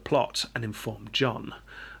overheard the plot and informed John.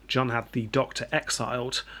 John had the doctor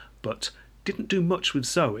exiled, but didn't do much with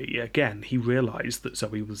Zoe. Again, he realised that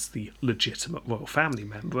Zoe was the legitimate royal family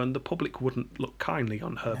member, and the public wouldn't look kindly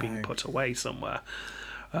on her being put away somewhere.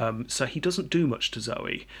 So he doesn't do much to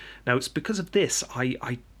Zoe. Now, it's because of this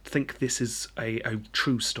I think this is a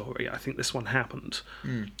true story. I think this one happened.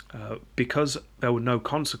 Because there were no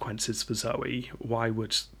consequences for Zoe, why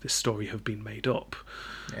would this story have been made up?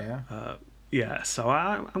 So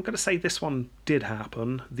I'm going to say this one did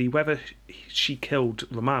happen. Whether she killed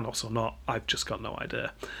Romanos or not, I've just got no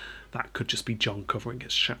idea. That could just be John covering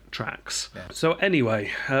his tracks. Yeah. So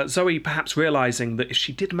anyway, Zoe perhaps realising that if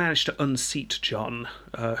she did manage to unseat John,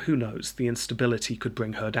 who knows, the instability could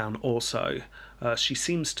bring her down also. She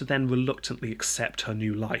seems to then reluctantly accept her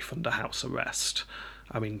new life under house arrest.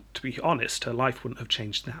 I mean, to be honest, her life wouldn't have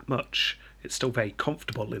changed that much. It's still very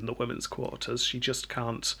comfortable in the women's quarters. She just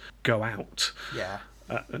can't go out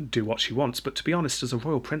and do what she wants. But to be honest, as a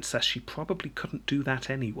royal princess, she probably couldn't do that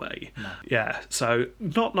anyway. No. Yeah, so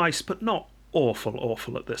not nice, but not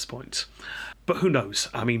awful at this point. But who knows?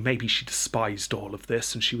 I mean, maybe she despised all of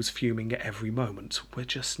this and she was fuming at every moment. We're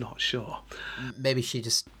just not sure. Maybe she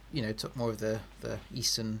just, took more of the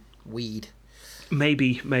Eastern weed.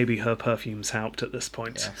 Maybe her perfumes helped at this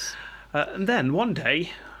point. Yes. And then one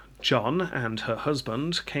day, John and her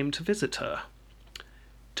husband came to visit her.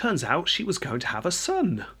 Turns out she was going to have a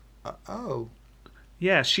son. Oh.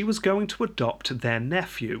 Yeah, she was going to adopt their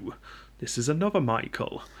nephew. This is another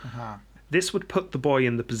Michael. Uh-huh. This would put the boy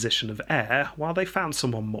in the position of heir while they found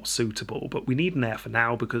someone more suitable, but we need an heir for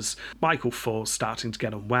now because Michael IV's starting to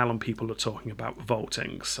get unwell and people are talking about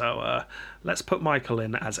revolting. So let's put Michael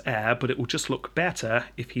in as heir, but it will just look better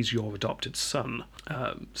if he's your adopted son.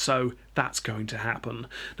 So that's going to happen.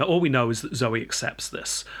 Now, all we know is that Zoe accepts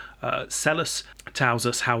this. Celis tells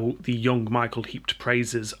us how the young Michael heaped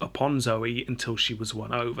praises upon Zoe until she was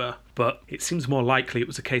won over, but it seems more likely it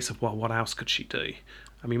was a case of, well, what else could she do?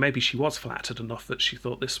 I mean, maybe she was flattered enough that she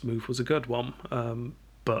thought this move was a good one,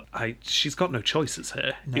 but she's got no choices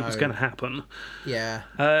here. No. It was going to happen. Yeah.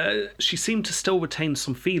 She seemed to still retain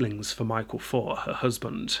some feelings for Michael IV, her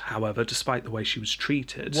husband, however, despite the way she was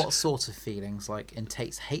treated. What sort of feelings? Like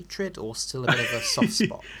intense hatred or still a bit of a soft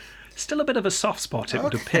spot? Still a bit of a soft spot, it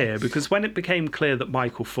would appear, because when it became clear that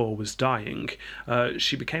Michael IV was dying,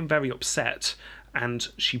 she became very upset and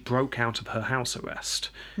she broke out of her house arrest,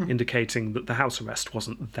 indicating that the house arrest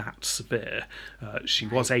wasn't that severe. She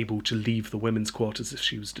was able to leave the women's quarters if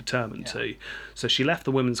she was determined to. So she left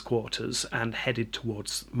the women's quarters and headed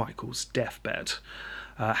towards Michael's deathbed.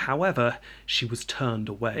 However, she was turned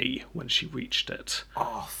away when she reached it.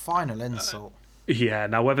 Oh, final insult. Yeah,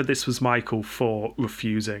 now whether this was Michael for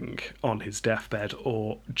refusing on his deathbed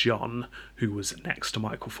or John, who was next to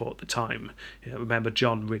Michael for at the time. Remember,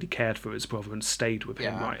 John really cared for his brother and stayed with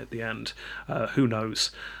him right at the end. Who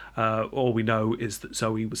knows? All we know is that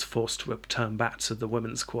Zoe was forced to return back to the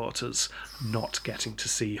women's quarters, not getting to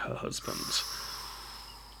see her husband.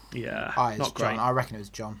 Yeah, not great. John. I reckon it was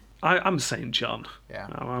John. I'm saying John. Yeah.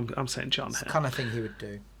 I'm saying John it's here. The kind of thing he would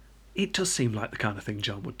do. It does seem like the kind of thing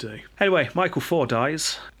John would do. Anyway, Michael 4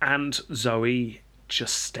 dies, and Zoe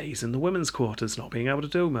just stays in the women's quarters, not being able to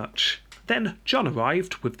do much. Then John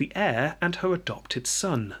arrived with the heir and her adopted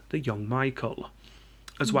son, the young Michael,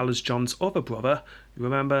 as well as John's other brother. You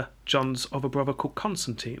remember John's other brother called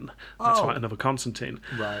Constantine? That's right, another Constantine.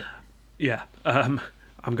 Right. Yeah. I'm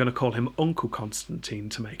going to call him Uncle Constantine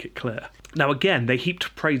to make it clear. Now, again, they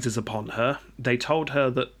heaped praises upon her. They told her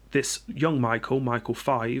that this young Michael, Michael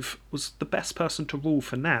 5, was the best person to rule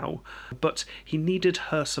for now, but he needed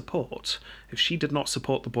her support. If she did not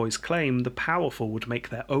support the boy's claim, the powerful would make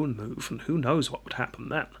their own move, and who knows what would happen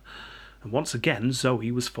then. And once again,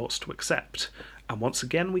 Zoe was forced to accept. And once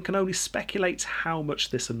again, we can only speculate how much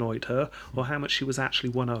this annoyed her, or how much she was actually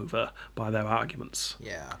won over by their arguments.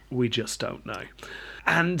 Yeah. We just don't know.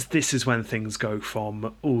 And this is when things go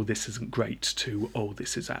from, oh, this isn't great, to, oh,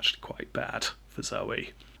 this is actually quite bad for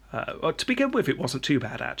Zoe. To begin with, it wasn't too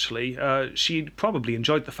bad, actually. She probably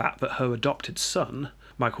enjoyed the fact that her adopted son,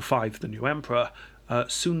 Michael V, the new emperor,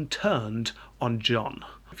 soon turned on John.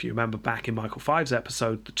 If you remember back in Michael V's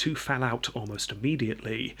episode, the two fell out almost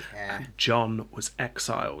immediately, and John was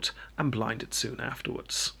exiled and blinded soon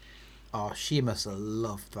afterwards. Oh, she must have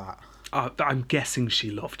loved that. I'm guessing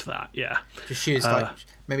she loved that, yeah. She was like,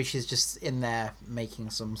 maybe she's just in there making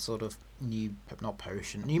some sort of new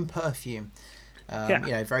perfume.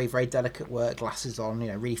 Very, very delicate work, glasses on,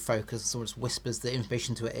 really focused. Someone just whispers the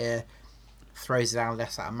information to her ear, throws it out,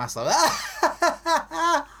 lets out a mass like,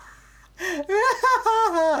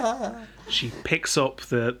 She picks up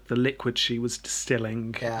the liquid she was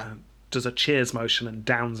distilling, does a cheers motion and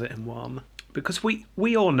downs it in one. Because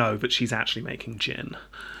we all know that she's actually making gin.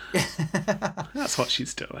 That's what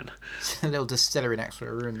she's doing. A little distillery next to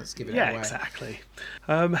her room that's giving it away. Yeah, exactly.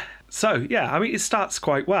 It starts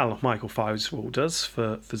quite well, Michael V's rule does,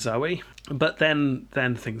 for Zoe. But then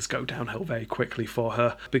things go downhill very quickly for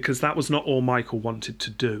her, because that was not all Michael wanted to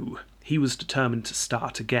do. He was determined to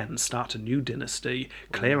start a new dynasty,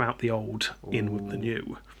 clear out the old, in with the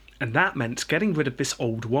new. And that meant getting rid of this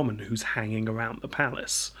old woman who's hanging around the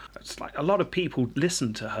palace. It's like a lot of people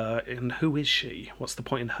listen to her, and who is she? What's the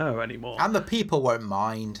point in her anymore? And the people won't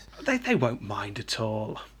mind. They won't mind at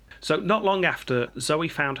all. So not long after, Zoe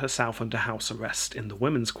found herself under house arrest in the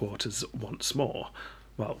women's quarters once more.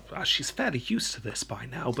 Well, she's fairly used to this by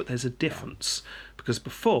now, but there's a difference. Because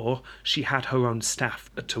before, she had her own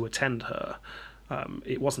staff to attend her.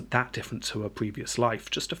 It wasn't that different to her previous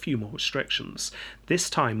life, just a few more restrictions. This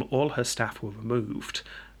time, all her staff were removed,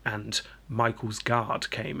 and Michael's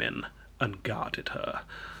guard came in and guarded her.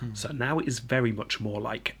 So now it is very much more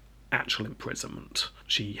like actual imprisonment.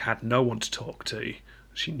 She had no one to talk to.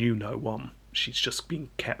 She knew no one. She's just being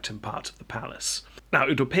kept in part of the palace. Now, it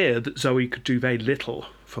would appear that Zoe could do very little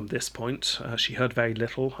from this point. She heard very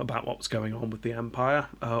little about what was going on with the Empire.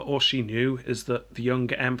 All she knew is that the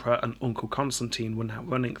young Emperor and Uncle Constantine were now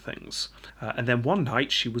running things. And then one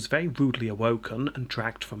night, she was very rudely awoken and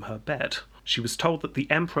dragged from her bed. She was told that the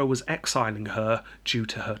Emperor was exiling her due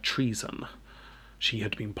to her treason. She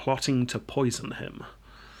had been plotting to poison him.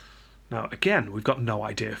 Now, again, we've got no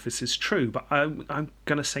idea if this is true, but I'm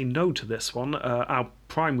going to say no to this one. Our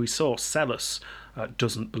primary source, Celis,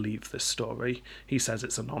 doesn't believe this story. He says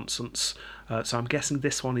it's a nonsense. So I'm guessing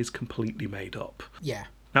this one is completely made up. Yeah.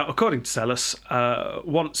 Now, according to Celis,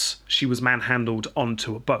 once she was manhandled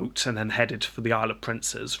onto a boat and then headed for the Isle of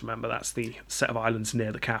Princes. Remember, that's the set of islands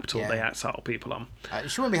near the capital they exile people on.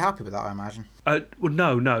 She wouldn't be happy with that, I imagine. Well,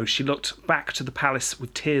 no. She looked back to the palace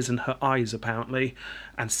with tears in her eyes, apparently,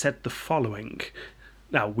 and said the following.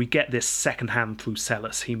 Now, we get this second-hand through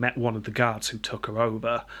Celis. He met one of the guards who took her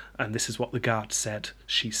over, and this is what the guard said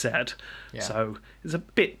she said. Yeah. So it's a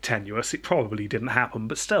bit tenuous. It probably didn't happen,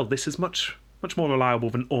 but still, this is much more reliable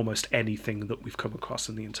than almost anything that we've come across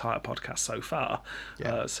in the entire podcast so far.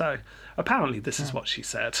 Yeah. So apparently this is what she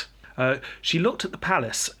said. She looked at the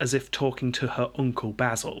palace as if talking to her uncle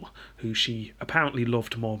Basil, who she apparently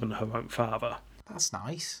loved more than her own father. That's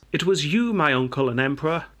nice. It was you, my uncle and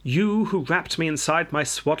emperor, you who wrapped me inside my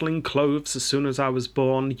swaddling clothes as soon as I was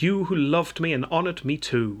born, you who loved me and honoured me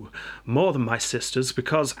too, more than my sisters,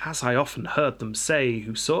 because, as I often heard them say,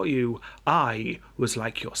 who saw you, I was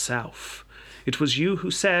like yourself. It was you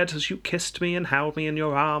who said, as you kissed me and held me in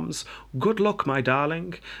your arms, 'Good luck, my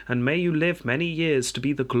darling, and may you live many years to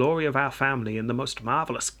be the glory of our family and the most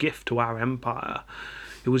marvellous gift to our empire.'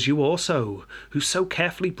 It was you also who so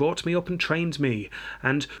carefully brought me up and trained me,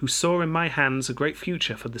 and who saw in my hands a great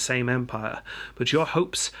future for the same empire. But your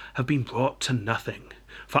hopes have been brought to nothing.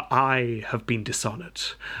 For I have been dishonoured.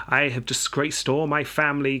 I have disgraced all my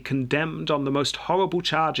family, condemned on the most horrible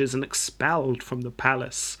charges, and expelled from the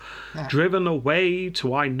palace, driven away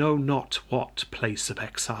to I know not what place of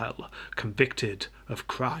exile, convicted of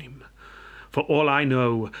crime. For all I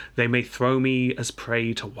know, they may throw me as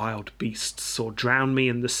prey to wild beasts, or drown me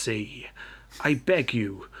in the sea. I beg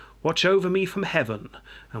you, watch over me from heaven,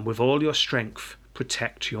 and with all your strength,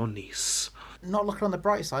 protect your niece." Not looking on the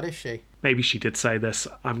bright side, is she? Maybe she did say this.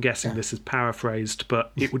 I'm guessing this is paraphrased,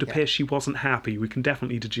 but it would appear she wasn't happy. We can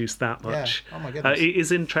definitely deduce that much. Yeah. Oh my goodness. It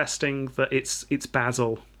is interesting that it's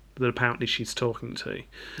Basil that apparently she's talking to.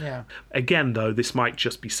 Yeah. Again, though, this might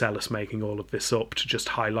just be Celis making all of this up to just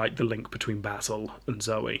highlight the link between Basil and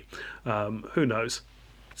Zoe. Who knows?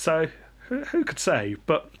 So, who could say?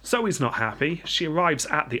 But Zoe's not happy. She arrives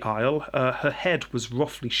at the Isle. Her head was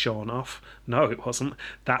roughly shorn off. No, it wasn't.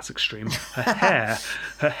 That's extreme.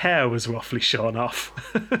 Her hair was roughly shorn off.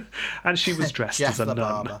 And she was dressed as a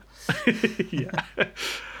nun. Yeah.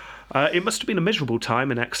 It must have been a miserable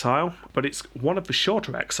time in exile, but it's one of the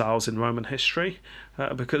shorter exiles in Roman history,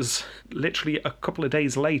 because literally a couple of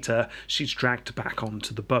days later, she's dragged back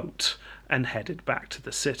onto the boat and headed back to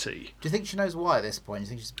the city. Do you think she knows why at this point? Do you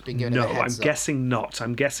think she's been given a heads No, I'm up? guessing not.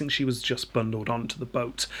 I'm guessing she was just bundled onto the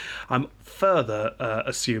boat. I'm further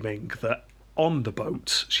assuming that on the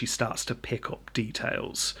boat, she starts to pick up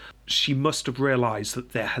details. She must have realised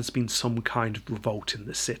that there has been some kind of revolt in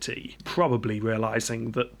the city, probably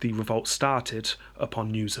realising that the revolt started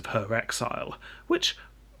upon news of her exile, which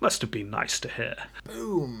must have been nice to hear.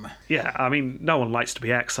 Boom. Yeah, I mean, no one likes to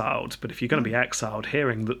be exiled, but if you're going to be exiled,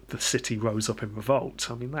 hearing that the city rose up in revolt,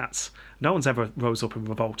 I mean, no one's ever rose up in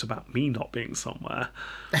revolt about me not being somewhere.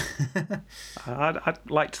 I'd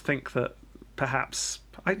like to think that perhaps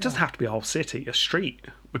it doesn't have to be a whole city. A street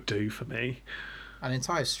would do for me. An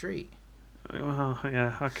entire street. Well,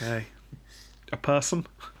 yeah, okay. A person?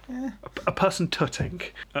 Yeah. A person tutting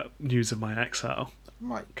news of my exile.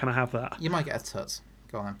 Can I have that? You might get a tut.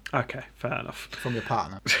 Go on then. Okay, fair enough. From your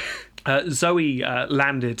partner. Zoe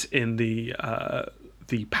landed in the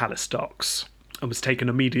palace docks and was taken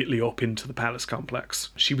immediately up into the palace complex.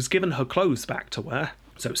 She was given her clothes back to wear,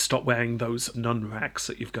 so stop wearing those nun rags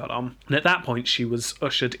that you've got on. And at that point, she was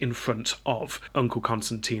ushered in front of Uncle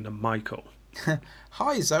Constantine and Michael.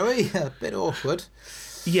 Hi, Zoe. A bit awkward.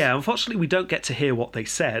 Yeah, unfortunately, we don't get to hear what they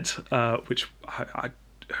said, which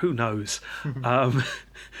who knows.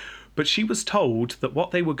 But she was told that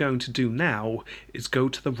what they were going to do now is go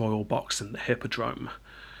to the royal box in the Hippodrome.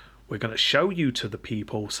 We're going to show you to the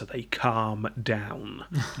people so they calm down.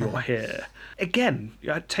 You're here. Again,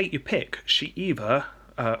 take your pick. She either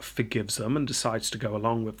forgives them and decides to go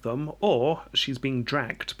along with them, or she's being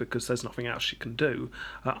dragged because there's nothing else she can do.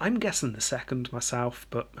 I'm guessing the second myself,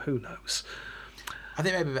 but who knows? I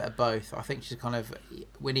think maybe a bit of both. I think she's kind of,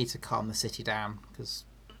 we need to calm the city down because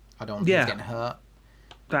I don't want people getting hurt.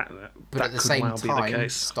 But at the same time,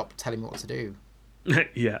 stop telling me what to do.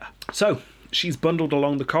 Yeah. So, she's bundled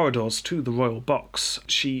along the corridors to the royal box.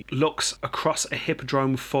 She looks across a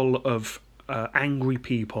hippodrome full of angry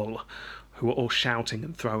people who are all shouting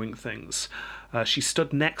and throwing things. She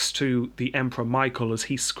stood next to the Emperor Michael as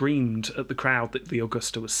he screamed at the crowd that the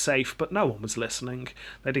Augusta was safe, but no one was listening.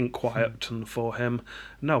 They didn't quieten for him.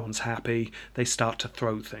 No one's happy. They start to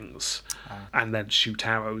throw things and then shoot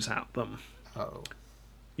arrows at them. Oh.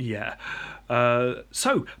 Yeah.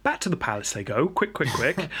 So, back to the palace they go. Quick.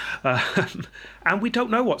 And we don't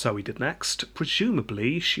know what Zoe did next.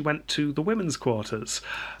 Presumably, she went to the women's quarters,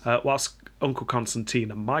 whilst Uncle Constantine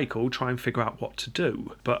and Michael try and figure out what to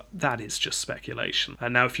do. But that is just speculation.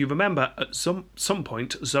 And now, if you remember, at some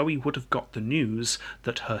point, Zoe would have got the news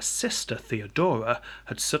that her sister, Theodora,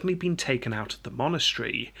 had suddenly been taken out of the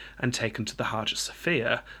monastery and taken to the Hagia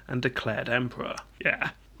Sophia and declared emperor.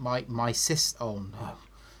 Yeah. My sister... Oh, no.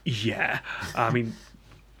 Yeah, I mean,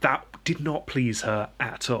 that did not please her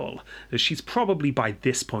at all. She's probably by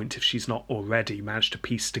this point, if she's not already, managed to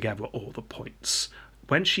piece together all the points.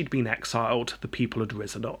 When she'd been exiled, the people had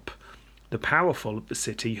risen up. The powerful of the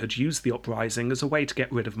city had used the uprising as a way to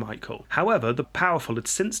get rid of Michael. However, the powerful had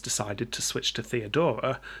since decided to switch to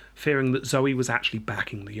Theodora, fearing that Zoe was actually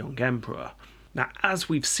backing the young emperor. Now, as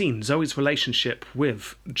we've seen, Zoe's relationship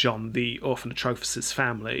with John the Orphan Atropos'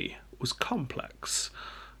 family was complex.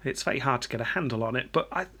 It's very hard to get a handle on it, but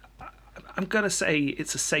I'm going to say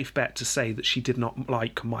it's a safe bet to say that she did not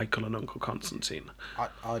like Michael and Uncle Constantine.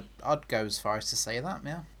 I'd go as far as to say that,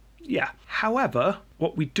 yeah. Yeah. However,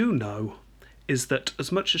 what we do know is that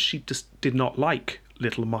as much as she just did not like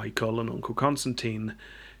little Michael and Uncle Constantine,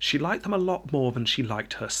 she liked them a lot more than she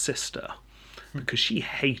liked her sister, because she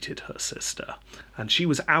hated her sister, and she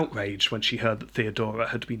was outraged when she heard that Theodora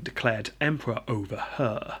had been declared emperor over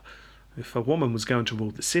her. If a woman was going to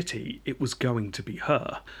rule the city, it was going to be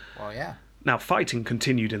her. Well, yeah. Now, fighting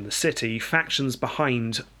continued in the city, factions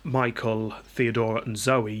behind Michael, Theodora and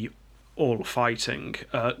Zoe all fighting.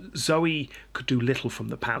 Zoe could do little from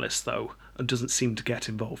the palace, though, and doesn't seem to get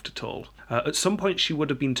involved at all. At some point, she would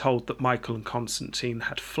have been told that Michael and Constantine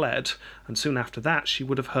had fled, and soon after that, she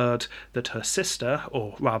would have heard that her sister,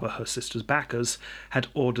 or rather her sister's backers, had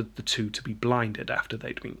ordered the two to be blinded after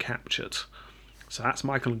they'd been captured. So that's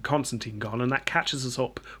Michael and Constantine gone, and that catches us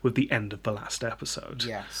up with the end of the last episode.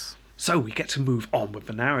 Yes. So we get to move on with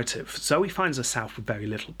the narrative. Zoe finds herself with very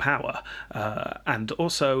little power, and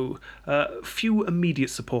also few immediate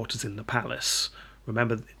supporters in the palace.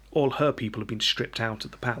 Remember, all her people have been stripped out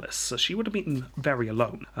of the palace, so she would have been very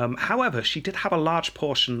alone. However, she did have a large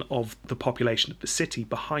portion of the population of the city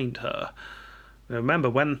behind her. Now, remember,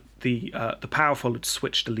 when the powerful had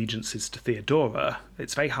switched allegiances to Theodora,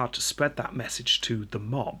 it's very hard to spread that message to the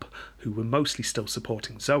mob, who were mostly still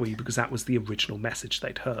supporting Zoe, because that was the original message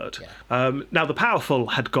they'd heard. Yeah. Now, the powerful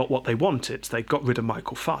had got what they wanted. They got rid of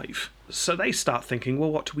Michael V. So they start thinking,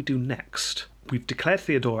 well, what do we do next? We've declared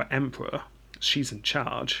Theodora emperor. She's in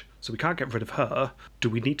charge, so we can't get rid of her. Do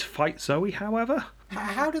we need to fight Zoe, however?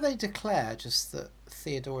 How do they declare just that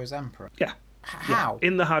Theodora's emperor? Yeah. How? Yeah.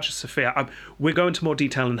 In the Hagia Sophia. We'll go into more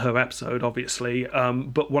detail in her episode, obviously,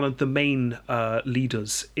 but one of the main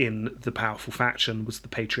leaders in the powerful faction was the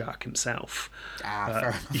Patriarch himself. Fair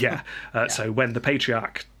enough. Yeah. So when the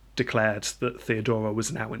Patriarch declared that Theodora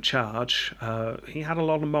was now in charge, he had a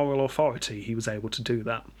lot of moral authority. He was able to do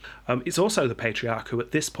that. It's also the Patriarch who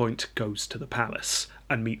at this point goes to the palace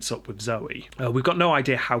and meets up with Zoe. We've got no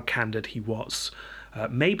idea how candid he was.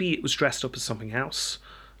 Maybe it was dressed up as something else.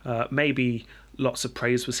 Maybe lots of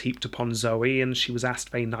praise was heaped upon Zoe and she was asked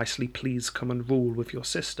very nicely, please come and rule with your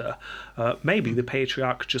sister. Maybe the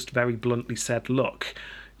Patriarch just very bluntly said, look,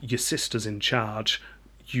 your sister's in charge,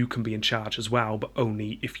 you can be in charge as well, but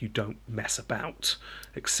only if you don't mess about.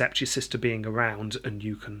 Accept your sister being around and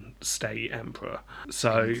you can stay emperor.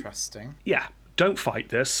 So, interesting. Yeah, don't fight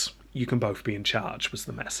this, you can both be in charge, was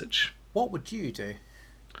the message. What would you do?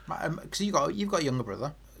 Because you've got a younger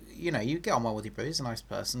brother. You know, you get on well with your brother, he's a nice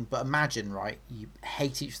person, but imagine, right, you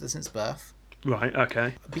hate each other since birth. Right,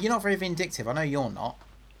 okay. But you're not very vindictive. I know you're not.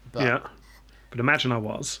 But yeah, but imagine I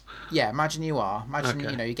was. Yeah, imagine you are. Imagine,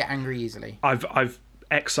 okay. You get angry easily. I've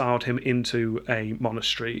exiled him into a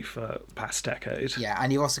monastery for the past decade. Yeah,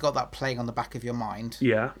 and you also got that playing on the back of your mind.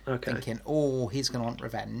 Yeah, okay. Thinking, oh, he's going to want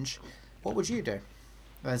revenge. What would you do? And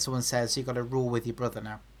then someone says, you've got to rule with your brother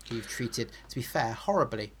now. You've treated, to be fair,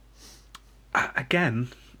 horribly. Again,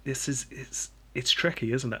 it's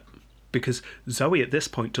tricky, isn't it? Because Zoe at this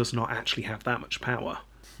point does not actually have that much power.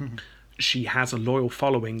 She has a loyal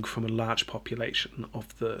following from a large population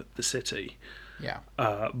of the city. Yeah.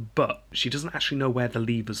 But she doesn't actually know where the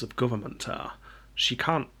levers of government are. She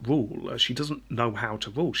can't rule. She doesn't know how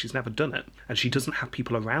to rule. She's never done it. And she doesn't have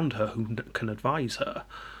people around her who can advise her.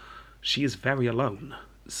 She is very alone.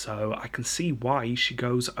 So I can see why she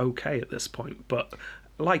goes okay at this point. But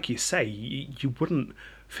like you say, you wouldn't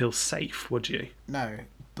feel safe, would you? No,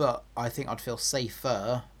 but I think I'd feel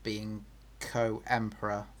safer being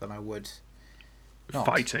co-emperor than I would not.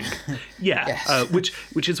 Fighting. Yeah, yes.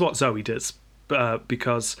 Which is what Zoe does,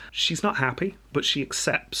 because she's not happy, but she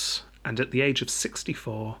accepts, and at the age of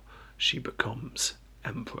 64, she becomes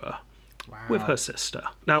emperor. Wow. With her sister.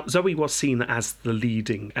 Now, Zoe was seen as the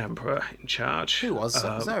leading emperor in charge. Who was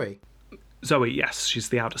Zoe? Zoe, yes, she's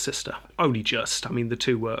the elder sister. Only just. I mean, the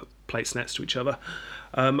two were placed next to each other.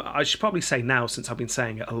 I should probably say now, since I've been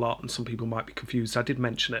saying it a lot and some people might be confused, I did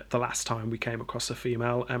mention it the last time we came across a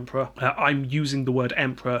female emperor. I'm using the word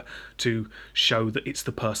emperor to show that it's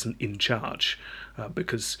the person in charge,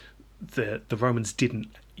 because the Romans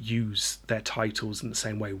didn't use their titles in the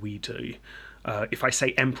same way we do. If I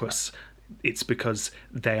say empress, it's because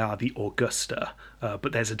they are the Augusta,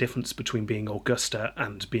 but there's a difference between being Augusta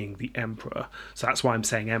and being the emperor. So that's why I'm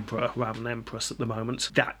saying emperor rather than empress at the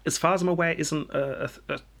moment. That, as far as I'm aware, isn't a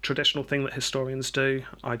traditional thing that historians do.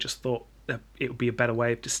 I just thought it would be a better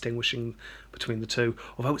way of distinguishing between the two.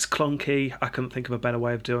 Although it's clunky, I couldn't think of a better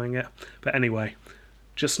way of doing it. But anyway,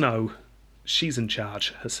 just know she's in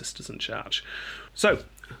charge, her sister's in charge. So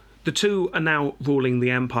The two are now ruling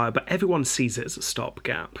the empire, but everyone sees it as a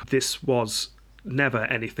stopgap. This was never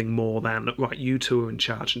anything more than, right, you two are in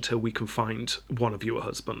charge until we can find one of you a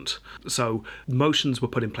husband. So motions were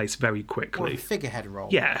put in place very quickly. Or a figurehead role.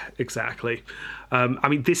 Yeah, exactly. I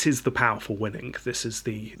mean, this is the powerful winning. This is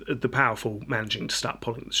the powerful managing to start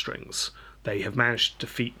pulling the strings. They have managed to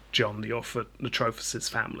defeat John the Trophes'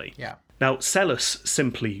 family. Yeah. Now, Sellus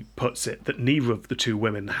simply puts it that neither of the two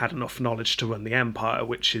women had enough knowledge to run the empire,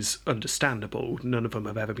 which is understandable. None of them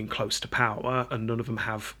have ever been close to power, and none of them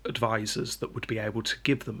have advisors that would be able to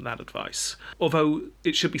give them that advice. Although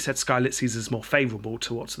it should be said Skylit sees is more favourable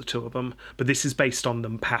towards the two of them, but this is based on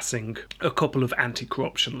them passing a couple of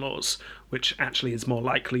anti-corruption laws, which actually is more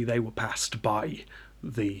likely they were passed by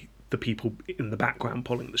the people in the background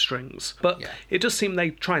pulling the strings. But It does seem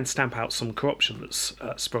they try and stamp out some corruption that's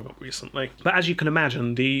sprung up recently. But as you can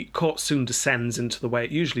imagine, the court soon descends into the way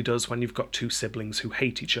it usually does when you've got two siblings who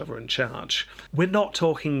hate each other in charge. We're not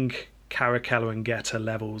talking Caracalla and Geta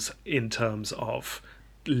levels in terms of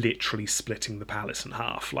literally splitting the palace in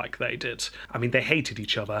half like they did. I mean, they hated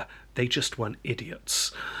each other, they just weren't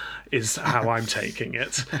idiots, is how I'm taking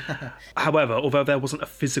it. However, although there wasn't a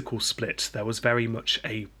physical split, there was very much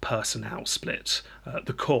a personnel split.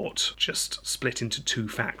 The court just split into two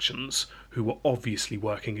factions who were obviously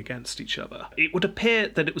working against each other. It would appear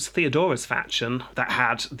that it was Theodora's faction that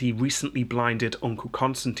had the recently blinded Uncle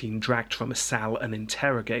Constantine dragged from a cell and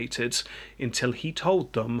interrogated until he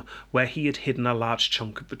told them where he had hidden a large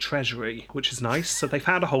chunk of the treasury, which is nice. So they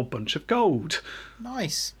found a whole bunch of gold.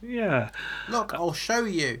 Nice. Yeah. Look, I'll show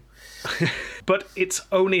you. But it's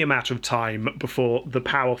only a matter of time before the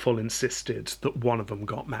powerful insisted that one of them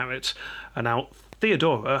got married. And now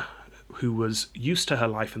Theodora, who was used to her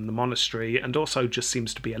life in the monastery and also just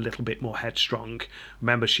seems to be a little bit more headstrong.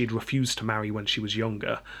 Remember, she'd refused to marry when she was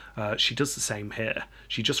younger. She does the same here.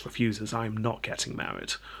 She just refuses, I'm not getting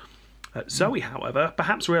married. Zoe, however,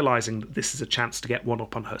 perhaps realising that this is a chance to get one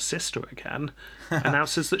up on her sister again,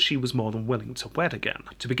 announces that she was more than willing to wed again.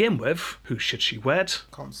 To begin with, who should she wed?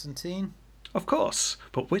 Constantine? Of course,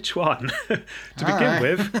 but which one? To begin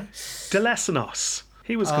with, Delessenos.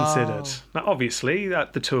 He was considered. Now, obviously,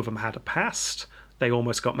 the two of them had a past. They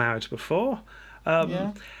almost got married before.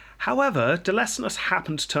 However, Delessenos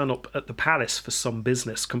happened to turn up at the palace for some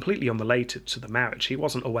business completely unrelated to the marriage. He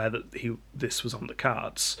wasn't aware that this was on the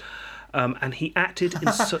cards. And he acted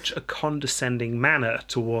in such a condescending manner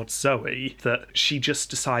towards Zoe that she just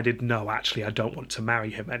decided, no, actually, I don't want to marry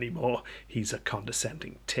him anymore. He's a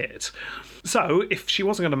condescending tit. So, if she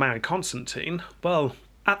wasn't going to marry Constantine, well,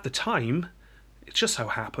 at the time, it just so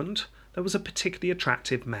happened there was a particularly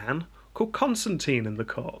attractive man called Constantine in the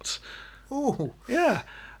court. Ooh. Yeah.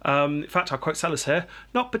 In fact, I'll quote Sellus here,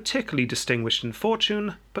 not particularly distinguished in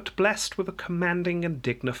fortune, but blessed with a commanding and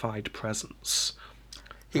dignified presence.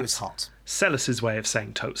 He was hot. Sellus's way of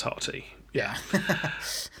saying totes hotty. Yeah.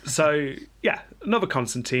 So, yeah, another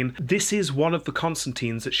Constantine. This is one of the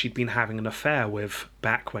Constantines that she'd been having an affair with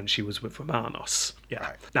back when she was with Romanos. Yeah.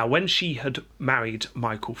 Right. Now, when she had married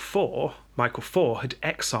Michael IV had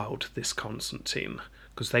exiled this Constantine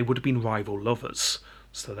because they would have been rival lovers.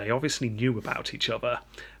 So they obviously knew about each other,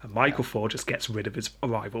 and Michael IV just gets rid of his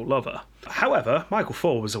rival lover. However, Michael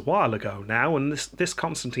IV was a while ago now, and this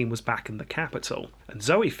Constantine was back in the capital, and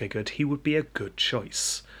Zoe figured he would be a good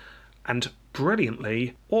choice. And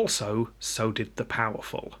brilliantly, also, so did the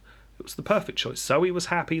powerful. It was the perfect choice. Zoe was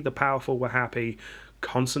happy, the powerful were happy,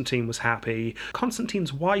 Constantine was happy.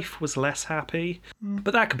 Constantine's wife was less happy,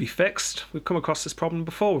 but that could be fixed. We've come across this problem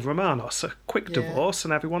before with Romanos. A quick divorce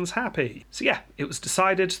and everyone's happy. So yeah, it was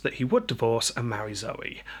decided that he would divorce and marry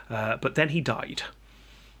Zoe, but then he died.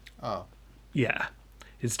 Oh. Yeah.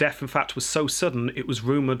 His death, in fact, was so sudden it was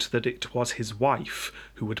rumoured that it was his wife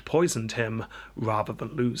who had poisoned him rather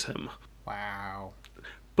than lose him. Wow.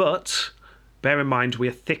 But bear in mind, we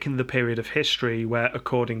are thick in the period of history where,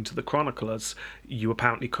 according to the chroniclers, you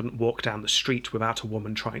apparently couldn't walk down the street without a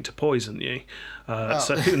woman trying to poison you.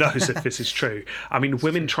 So who knows if this is true. I mean,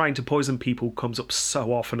 women trying to poison people comes up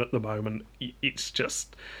so often at the moment, it's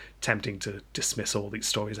just tempting to dismiss all these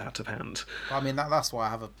stories out of hand. I mean, that's why I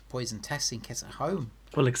have a poison testing kit at home.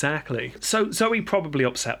 Well, exactly. So Zoe probably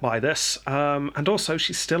upset by this, and also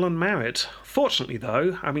she's still unmarried. Fortunately,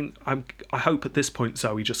 though, I mean, I hope at this point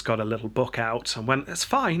Zoe just got a little book out and went, it's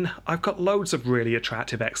fine, I've got loads of really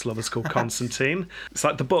attractive ex-lovers called Constantine. It's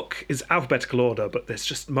like the book is alphabetical order, but there's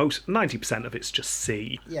just 90% of it's just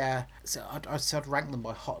C. Yeah, so I'd rank them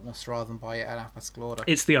by hotness rather than by an alphabetical order.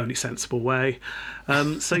 It's the only sensible way.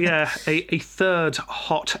 So yeah, a third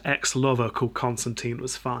hot ex-lover called Constantine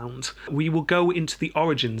was found. We will go into the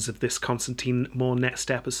origins of this Constantine more next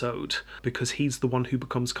episode, because he's the one who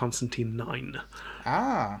becomes Constantine 9.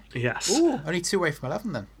 Ah. Yes. Ooh, only 2 away from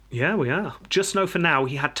 11 then. Yeah, we are. Just know for now,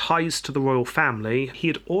 he had ties to the royal family. He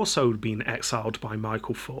had also been exiled by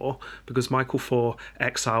Michael IV, because Michael IV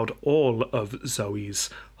exiled all of Zoe's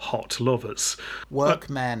hot lovers.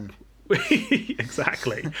 Workmen.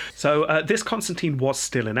 Exactly. So this Constantine was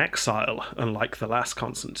still in exile, unlike the last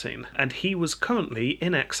Constantine, and he was currently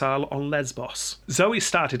in exile on Lesbos. Zoe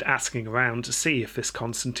started asking around to see if this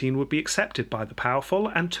Constantine would be accepted by the powerful,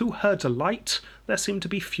 and to her delight, there seemed to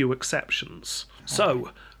be few exceptions.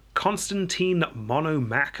 So, Constantine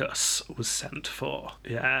Monomachus was sent for.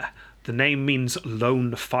 Yeah, the name means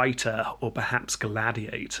lone fighter or perhaps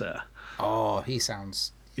gladiator. Oh, he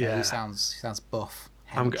sounds... Yeah. He sounds buff.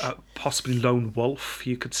 Possibly lone wolf,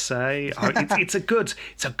 you could say. It's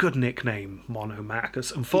a good nickname,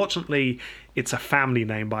 Monomachus. Unfortunately, it's a family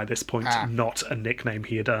name by this point, not a nickname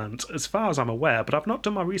he had earned, as far as I'm aware. But I've not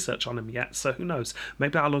done my research on him yet, so who knows?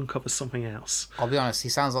 Maybe I'll uncover something else. I'll be honest, he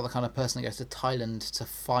sounds like the kind of person that goes to Thailand to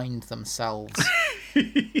find themselves.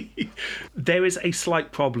 There is a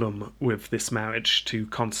slight problem with this marriage to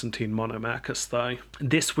Constantine Monomachus, though.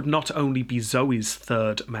 This would not only be Zoe's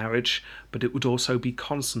third marriage, but it would also be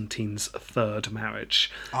Constantine's third marriage.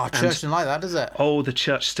 Oh, church didn't like that, does it? Oh, the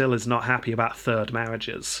church still is not happy about third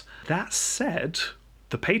marriages. That said,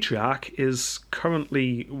 the Patriarch is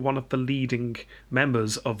currently one of the leading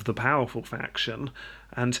members of the powerful faction,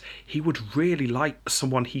 and he would really like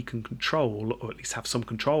someone he can control, or at least have some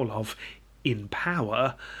control of, in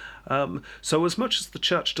power. So as much as the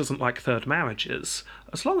church doesn't like third marriages,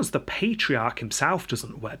 as long as the Patriarch himself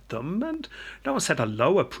doesn't wed them, and no one said a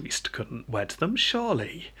lower priest couldn't wed them,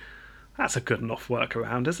 surely. That's a good enough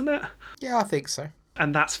workaround, isn't it? Yeah, I think so.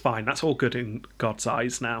 And that's fine. That's all good in God's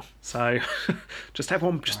eyes now. So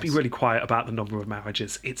everyone be really quiet about the number of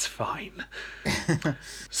marriages. It's fine.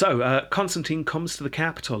 So Constantine comes to the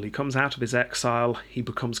capital. He comes out of his exile. He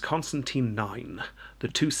becomes Constantine 9. The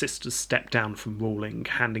two sisters step down from ruling,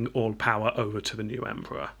 handing all power over to the new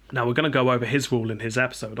emperor. Now, we're going to go over his rule in his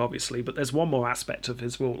episode, obviously, but there's one more aspect of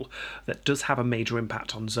his rule that does have a major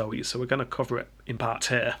impact on Zoe, so we're going to cover it in part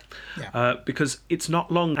here. Yeah. Because it's not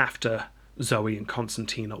long after Zoe and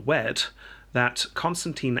Constantine are wed that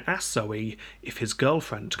Constantine asks Zoe if his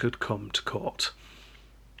girlfriend could come to court.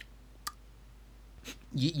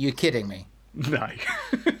 You're kidding me? No.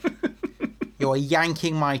 You're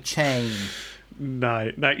yanking my chain.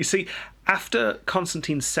 No. You see, after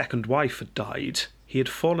Constantine's second wife had died, he had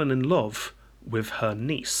fallen in love with her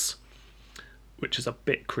niece, which is a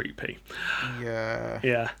bit creepy. Yeah.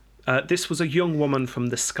 Yeah. This was a young woman from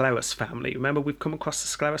the Sclerus family. Remember, we've come across the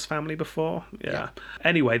Sclerus family before? Yeah.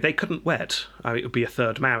 Anyway, they couldn't wed. It would be a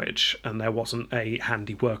third marriage, and there wasn't a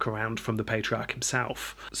handy workaround from the Patriarch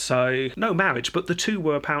himself. So, no marriage, but the two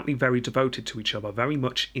were apparently very devoted to each other, very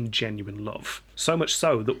much in genuine love. So much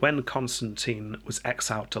so that when Constantine was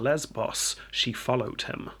exiled to Lesbos, she followed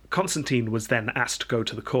him. Constantine was then asked to go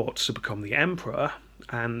to the court to become the emperor,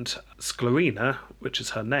 and Sclerina, which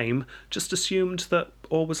is her name, just assumed that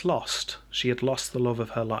all was lost. She had lost the love of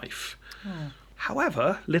her life.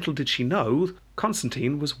 However, little did she know,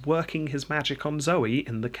 Constantine was working his magic on Zoe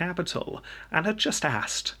in the capital, and had just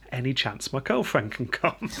asked, any chance my girlfriend can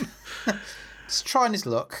come? Just trying his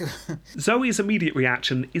luck. Zoe's immediate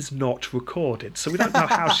reaction is not recorded, so we don't know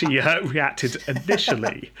how she reacted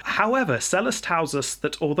initially. However, Sellus tells us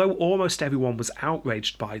that although almost everyone was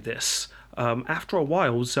outraged by this, after a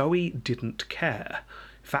while Zoe didn't care.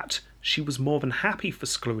 In fact, she was more than happy for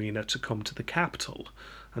Sclerina to come to the capital,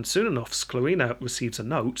 and soon enough Sclerina receives a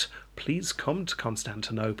note, please come to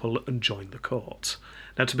Constantinople and join the court.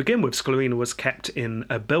 Now, to begin with, Sclerina was kept in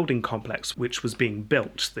a building complex which was being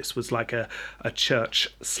built. This was like a church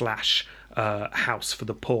slash house for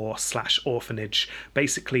the poor slash orphanage.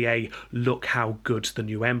 Basically a look how good the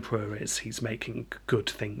new emperor is. He's making good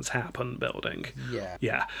things happen building.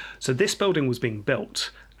 Yeah. So this building was being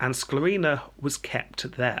built, and Sclerina was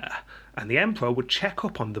kept there. And the emperor would check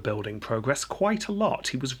up on the building progress quite a lot.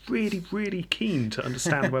 He was really, really keen to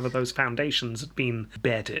understand whether those foundations had been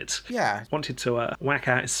bedded. Yeah. Wanted to whack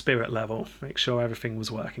out his spirit level, make sure everything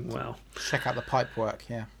was working well. Check out the pipe work,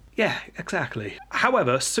 yeah. Yeah, exactly.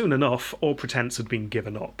 However, soon enough, all pretense had been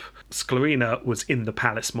given up. Sclerina was in the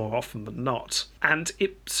palace more often than not, and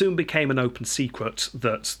it soon became an open secret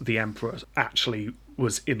that the emperor actually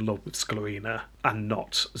was in love with Sclerina and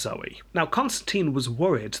not Zoe. Now, Constantine was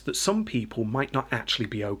worried that some people might not actually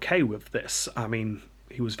be okay with this. I mean,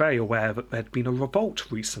 he was very aware that there had been a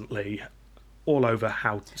revolt recently all over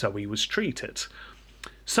how Zoe was treated.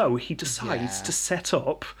 So he decides to set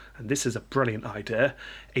up, and this is a brilliant idea,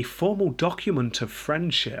 a formal document of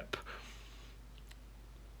friendship.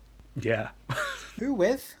 Yeah. Who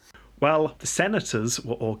with? Well, the senators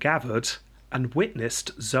were all gathered and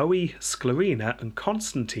witnessed Zoe, Sclerina, and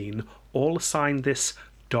Constantine all sign this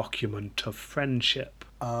document of friendship.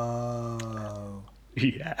 Oh.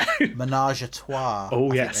 Yeah. Menage a trois.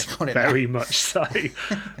 Oh, yes, very much so.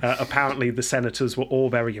 Apparently, the senators were all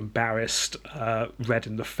very embarrassed, red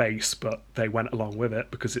in the face, but they went along with it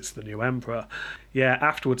because it's the new emperor. Yeah,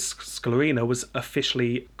 afterwards, Sclerina was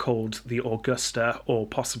officially called the Augusta, or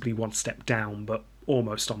possibly one step down, but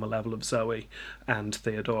almost on the level of Zoe and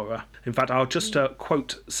Theodora. In fact, I'll just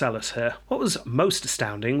quote Sellus here. What was most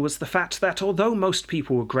astounding was the fact that although most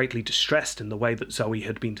people were greatly distressed in the way that Zoe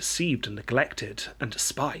had been deceived and neglected and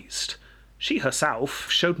despised, she herself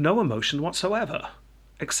showed no emotion whatsoever,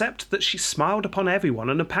 except that she smiled upon everyone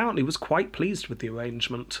and apparently was quite pleased with the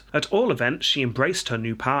arrangement. At all events, she embraced her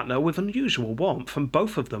new partner with unusual warmth, and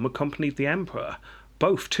both of them accompanied the emperor.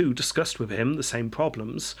 Both, too, discussed with him the same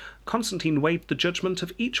problems. Constantine weighed the judgment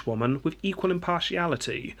of each woman with equal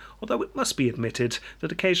impartiality, although it must be admitted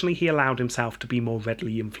that occasionally he allowed himself to be more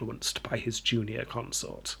readily influenced by his junior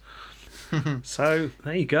consort. So,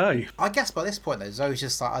 there you go. I guess by this point, though, Zoe's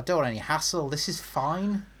just like, I don't want any hassle, this is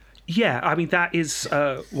fine. Yeah, I mean, that is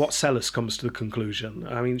what Sellus comes to the conclusion.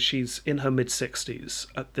 I mean, she's in her mid-60s.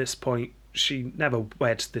 At this point, she never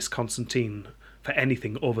wed this Constantine for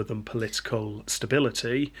anything other than political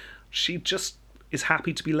stability. She just is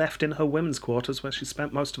happy to be left in her women's quarters where she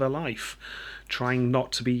spent most of her life, trying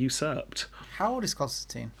not to be usurped. How old is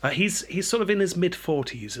Constantine? He's sort of in his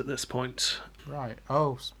mid-40s at this point. Right.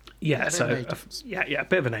 Oh, yeah, so a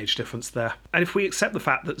bit of an age difference there. And if we accept the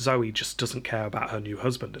fact that Zoe just doesn't care about her new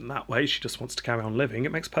husband in that way, she just wants to carry on living,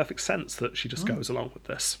 it makes perfect sense that she just goes along with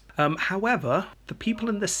this. However, the people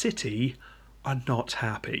in the city are not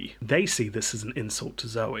happy. They see this as an insult to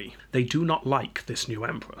Zoe. They do not like this new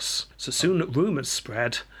empress. So soon rumours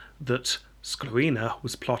spread that Sclerina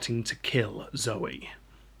was plotting to kill Zoe.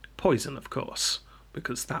 Poison, of course,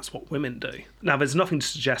 because that's what women do. Now, there's nothing to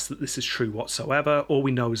suggest that this is true whatsoever. All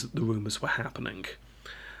we know is that the rumours were happening.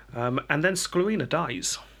 And then Sclerina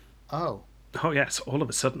dies. Oh, yes, all of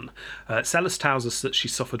a sudden. Sellus tells us that she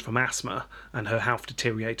suffered from asthma and her health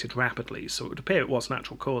deteriorated rapidly, so it would appear it was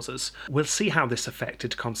natural causes. We'll see how this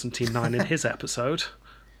affected Constantine IX in his episode,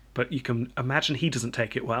 but you can imagine he doesn't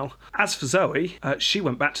take it well. As for Zoe, she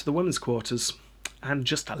went back to the women's quarters and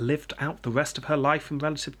just lived out the rest of her life in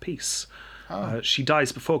relative peace. She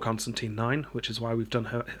dies before Constantine IX, which is why we've done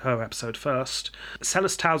her episode first.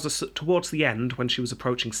 Sellus tells us that towards the end, when she was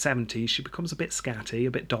approaching 70, she becomes a bit scatty,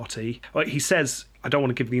 a bit dotty. Well, he says, I don't want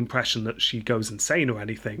to give the impression that she goes insane or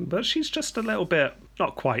anything, but she's just a little bit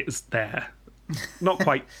not quite as there. Not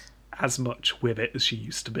quite as much with it as she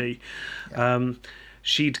used to be. Yeah.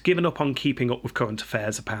 She'd given up on keeping up with current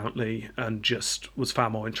affairs, apparently, and just was far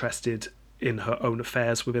more interested in her own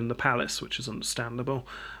affairs within the palace, which is understandable.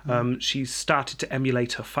 She started to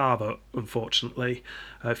emulate her father, unfortunately.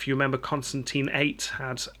 If you remember, Constantine VIII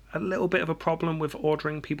had a little bit of a problem with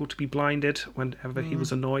ordering people to be blinded whenever he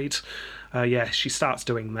was annoyed. She starts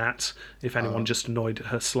doing that, if anyone just annoyed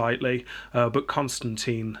her slightly. But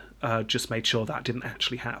Constantine just made sure that didn't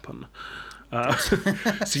actually happen.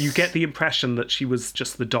 So you get the impression that she was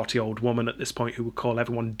just the dotty old woman at this point who would call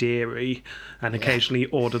everyone dearie and occasionally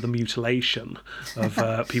order the mutilation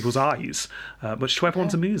of people's eyes, much to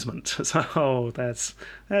everyone's amusement. So, there's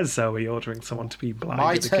Zoe ordering someone to be blinded.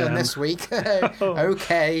 My turn again. this week.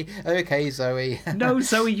 Okay, Zoe. No,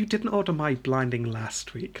 Zoe, you didn't order my blinding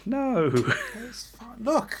last week. No. It's fine.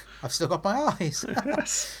 Look, I've still got my eyes.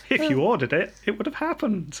 Yes. If you ordered it, it would have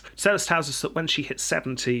happened. Sellus tells us that when she hit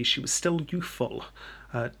 70, she was still youthful.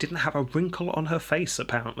 Didn't have a wrinkle on her face,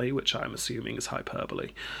 apparently, which I'm assuming is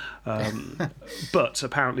hyperbole. But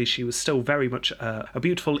apparently she was still very much a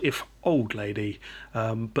beautiful, if old lady.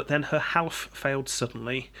 But then her health failed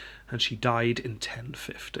suddenly, and she died in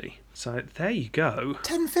 1050. So there you go.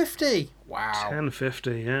 1050? Wow.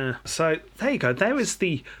 1050, yeah. So there you go. There is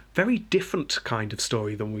the very different kind of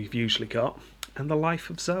story than we've usually got, and the life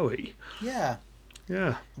of Zoe. Yeah.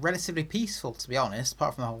 Yeah. Relatively peaceful, to be honest,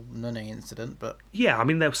 apart from the whole nunning incident, but... Yeah, I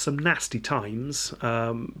mean, there were some nasty times,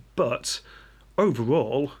 but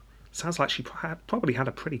overall, sounds like she probably had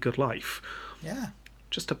a pretty good life. Yeah.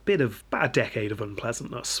 Just about a decade of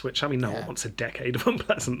unpleasantness, which, I mean, no one wants a decade of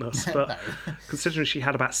unpleasantness, but No. Considering she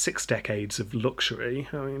had about 6 decades of luxury,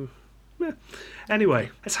 I mean... Yeah.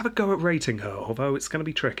 Anyway, let's have a go at rating her, although it's going to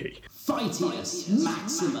be tricky. Fightius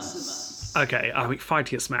Maximus. Okay, I mean,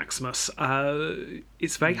 Phytius Maximus.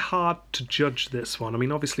 It's very hard to judge this one. I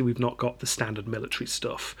mean, obviously we've not got the standard military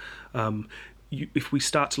stuff. If we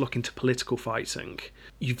start to look into political fighting,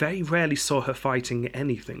 you very rarely saw her fighting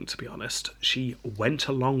anything, to be honest. She went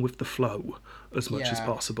along with the flow as much as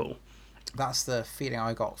possible. That's the feeling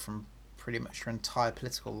I got from pretty much her entire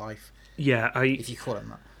political life. Yeah, if you call it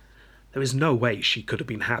that. There is no way she could have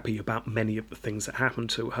been happy about many of the things that happened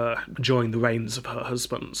to her during the reigns of her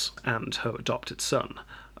husbands and her adopted son.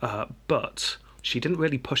 But she didn't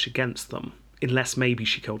really push against them, unless maybe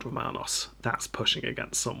she killed Romanos. That's pushing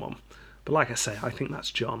against someone. But like I say, I think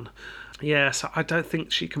that's John. Yeah, so I don't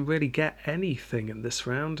think she can really get anything in this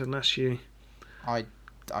round unless you... I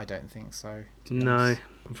don't think so. No,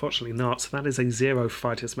 unfortunately not. So that is a 0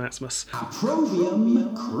 for Phytius Maximus.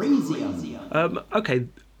 Opprobrium Crasium. Okay,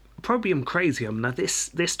 Opprobrium Crasium. Now this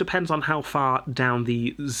depends on how far down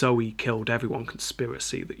the Zoe killed everyone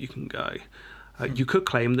conspiracy that you can go. You could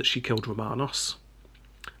claim that she killed Romanos.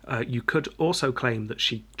 You could also claim that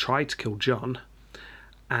she tried to kill John.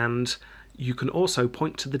 And you can also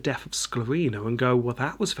point to the death of Sclerina and go, well,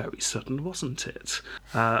 that was very sudden, wasn't it?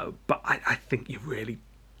 But I think you're really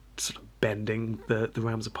sort of bending the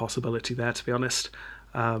realms of possibility there, to be honest.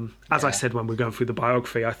 As I said when we were going through the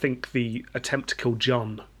biography, I think the attempt to kill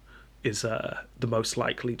John is the most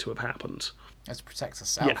likely to have happened. As to protect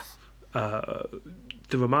herself. Yeah.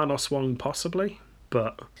 The Romanos one, possibly,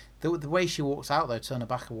 but... The way she walked out, though, Turner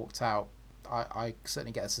Bacher walked out, I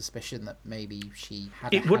certainly get a suspicion that maybe she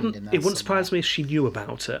had a hand in there. It wouldn't surprise me if she knew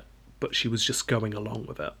about it, but she was just going along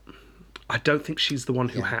with it. I don't think she's the one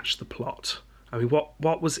who hatched the plot. I mean,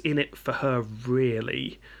 what was in it for her,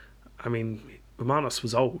 really? I mean, Romanos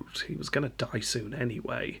was old. He was going to die soon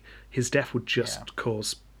anyway. His death would just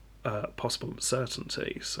cause possible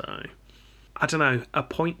uncertainty, so... I don't know, a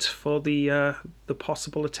point for the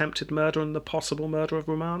possible attempted murder and the possible murder of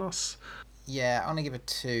Romanos? Yeah, I'm going to give it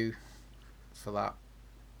 2 for that.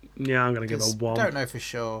 Yeah, I'm going to give it 1. Don't know for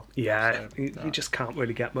sure. Yeah, so, you just can't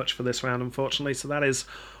really get much for this round, unfortunately. So that is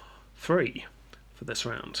 3 for this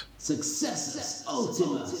round. Successus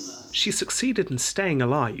Ultimus. She succeeded in staying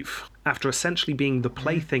alive after essentially being the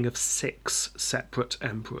plaything of 6 separate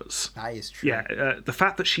emperors. That is true. Yeah, the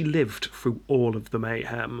fact that she lived through all of the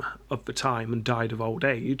mayhem of the time and died of old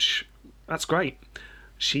age, that's great.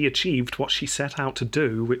 She achieved what she set out to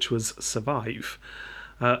do, which was survive.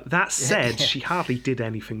 That said, she hardly did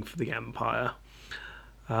anything for the Empire.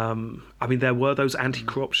 I mean, there were those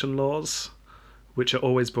anti-corruption laws, which are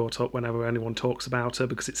always brought up whenever anyone talks about her,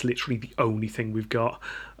 because it's literally the only thing we've got.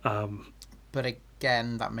 But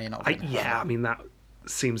again, that may not have been her. I mean, that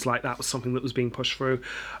seems like that was something that was being pushed through.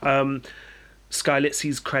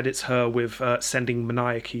 Skylitzes credits her with sending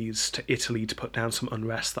Maniaces to Italy to put down some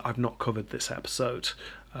unrest that I've not covered this episode,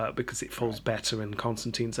 because it falls better in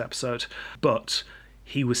Constantine's episode. But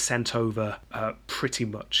he was sent over pretty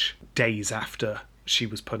much days after she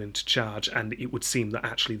was put into charge, and it would seem that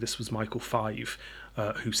actually this was Michael V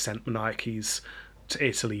who sent Maniaces to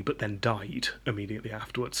Italy, but then died immediately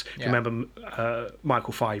afterwards. Yeah. Remember,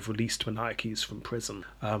 Michael V released Maniaces from prison.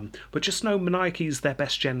 But just know Maniaces, their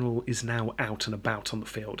best general, is now out and about on the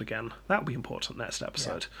field again. That'll be important next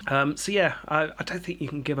episode. Yeah. I don't think you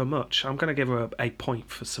can give her much. I'm going to give her a point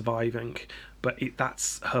for surviving, but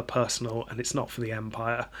that's her personal, and it's not for the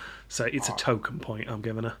Empire. So it's a token point I'm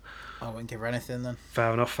giving her. I wouldn't give her anything then.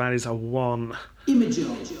 Fair enough, that is a 1.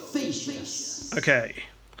 Imago Facius. Okay.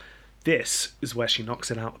 This is where she knocks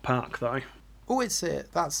it out the park, though. Oh,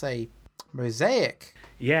 that's a mosaic.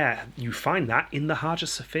 Yeah, you find that in the Hagia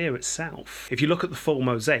Sophia itself. If you look at the full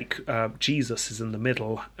mosaic, Jesus is in the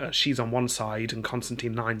middle, she's on one side, and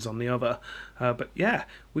Constantine IX's on the other. But yeah,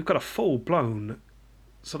 we've got a full-blown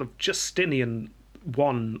sort of Justinian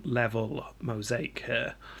 1-level mosaic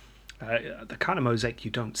here. The kind of mosaic you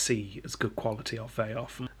don't see as good quality of very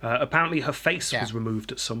often. Apparently her face was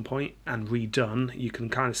removed at some point and redone. You can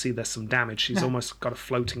kind of see there's some damage. She's almost got a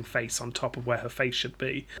floating face on top of where her face should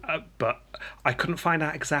be. But I couldn't find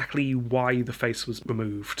out exactly why the face was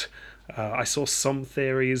removed. I saw some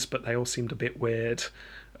theories, but they all seemed a bit weird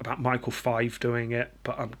about Michael V doing it.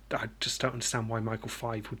 But I just don't understand why Michael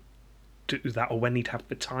V would do that, or when he'd have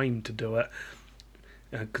the time to do it.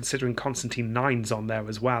 Considering Constantine IX's on there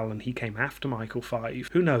as well, and he came after Michael V.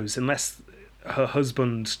 Who knows, unless her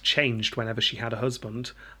husband changed whenever she had a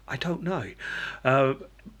husband. I don't know.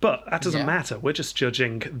 But that doesn't matter. We're just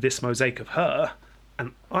judging this mosaic of her,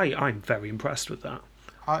 and I'm very impressed with that.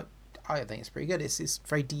 I think it's pretty good. It's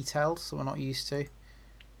very detailed, so we're not used to.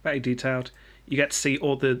 Very detailed. You get to see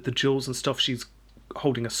all the jewels and stuff. She's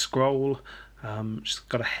holding a scroll. She's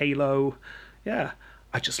got a halo. Yeah.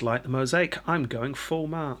 I just like the mosaic. I'm going full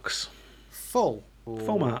marks. Full? Ooh,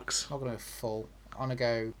 full marks. I'm not going to go full. I'm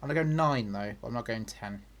going to go 9, though. But I'm not going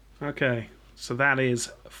 10. Okay. So that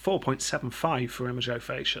is 4.75 for Imogen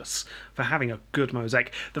Facius for having a good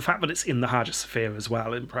mosaic. The fact that it's in the Hagia Sophia as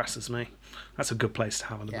well impresses me. That's a good place to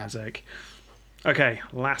have a mosaic. Okay,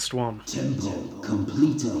 last one. Tempo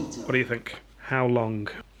completo. What do you think? How long?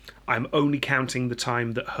 I'm only counting the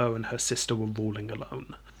time that her and her sister were ruling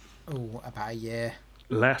alone. Oh, about a year.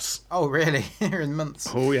 Less. Oh, really? You're in months.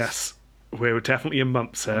 Oh, yes. We're definitely in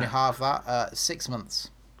months here. Only half that. 6 months.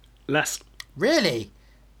 Less. Really?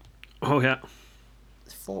 Oh, yeah.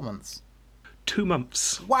 4 months. 2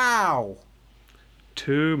 months. Wow.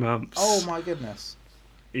 2 months. Oh, my goodness.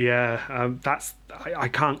 Yeah, I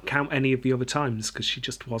can't count any of the other times because she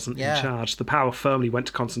just wasn't in charge. The power firmly went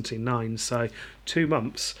to Constantine IX, so 2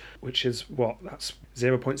 months, which is what? That's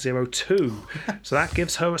 0.02. So that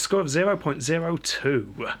gives her a score of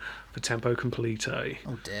 0.02 for Tempo Completo.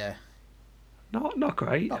 Oh dear. Not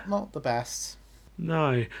great. Not the best.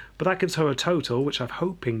 No, but that gives her a total, which I'm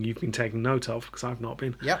hoping you've been taking note of because I've not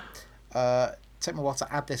been. Yep. Take me a while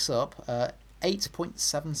to add this up.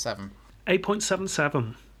 8.77.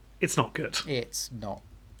 8.77. It's not good. It's not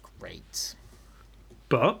great.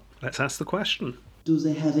 But let's ask the question. Do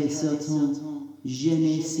they have a certain je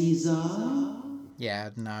ne sais quoi?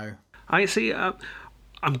 Yeah, no. I see.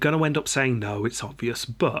 I'm going to end up saying no, it's obvious,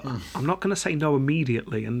 but I'm not going to say no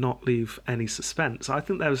immediately and not leave any suspense. I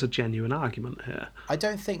think there's a genuine argument here. I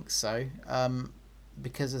don't think so,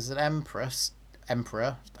 because as an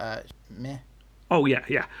emperor, meh. Oh,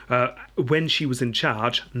 yeah. When she was in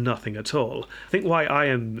charge, nothing at all. I think why I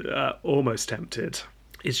am almost tempted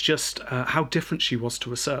is just how different she was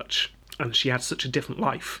to research. And she had such a different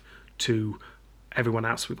life to everyone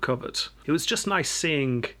else we've covered. It was just nice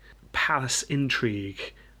seeing palace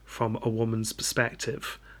intrigue from a woman's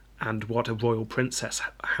perspective and what a royal princess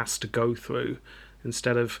has to go through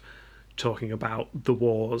instead of talking about the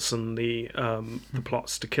wars and the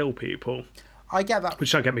plots to kill people. I get that.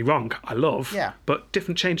 Which, don't get me wrong, I love. Yeah. But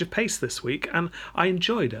different change of pace this week, and I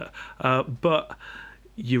enjoyed it. But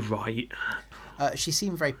you're right. She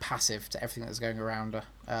seemed very passive to everything that was going around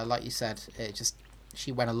her. Like you said,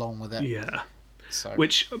 she went along with it. Yeah. So.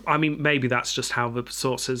 Which, I mean, maybe that's just how the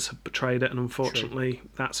sources have portrayed it, and unfortunately,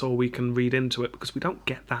 that's all we can read into it because we don't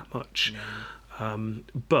get that much. No.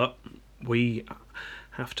 But we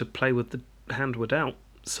have to play with the hand we're dealt.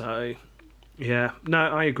 So, yeah, no,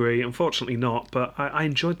 I agree. Unfortunately, not. But I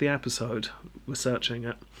enjoyed the episode researching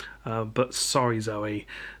it. But sorry, Zoe,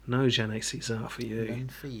 no je ne sais quoi for you. None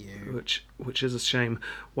for you. Which is a shame.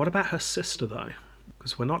 What about her sister though?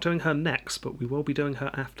 Because we're not doing her next, but we will be doing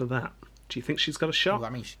her after that. Do you think she's got a shot? Well,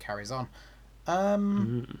 that means she carries on.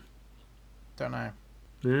 Don't know.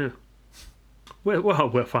 Yeah.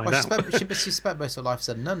 We'll find out. She spent most of her life as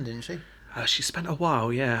a nun, didn't she? She spent a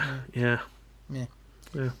while, yeah. Yeah.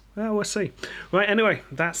 Well, we'll see. Right, anyway,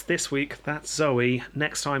 that's this week. That's Zoe.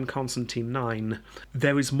 Next time, Constantine 9.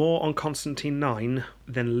 There is more on Constantine 9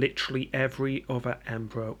 than literally every other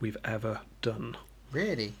emperor we've ever done.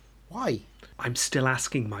 Really? Why? I'm still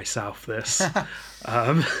asking myself this.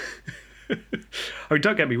 I mean,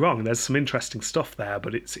 don't get me wrong, there's some interesting stuff there,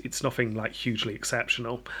 but it's nothing like hugely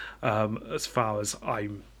exceptional as far as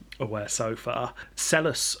I'm aware so far.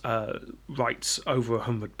 Sellus writes over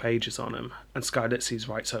 100 pages on him, and Skylitzes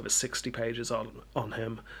writes over 60 pages on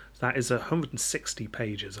him. That is 160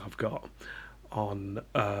 pages I've got on,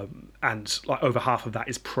 and like over half of that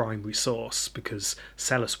is primary source because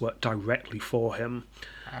Sellus worked directly for him.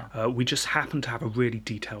 We just happen to have a really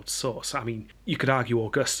detailed source. I mean, you could argue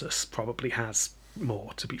Augustus probably has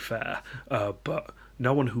more, to be fair, but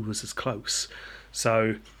no one who was as close.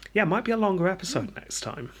 So, yeah, it might be a longer episode next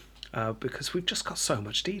time because we've just got so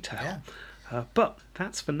much detail. Yeah. But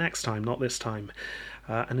that's for next time, not this time.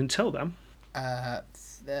 And until then...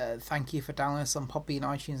 thank you for downloading us on Podbean,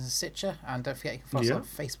 iTunes and Stitcher, and don't forget you can follow us on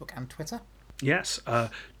Facebook and Twitter. Yes,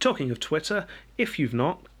 talking of Twitter, if you've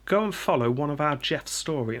not, go and follow one of our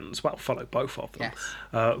Jeffstorians. Well, follow both of them. Yes.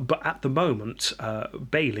 But at the moment,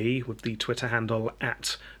 Bailey, with the Twitter handle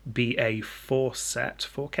at BA4Set,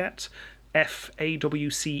 FAWCETT,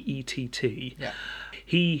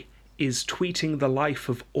 he is tweeting the life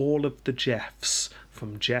of all of the Jeffs,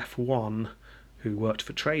 from Jeff 1, who worked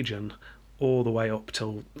for Trajan, all the way up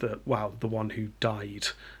till the one who died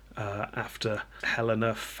after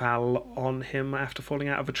Helena fell on him after falling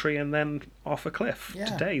out of a tree and then off a cliff. Yeah.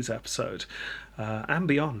 Today's episode. And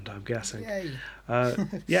beyond, I'm guessing.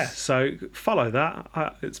 Yay. So follow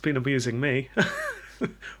that. It's been amusing me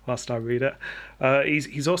whilst I read it.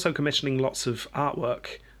 He's also commissioning lots of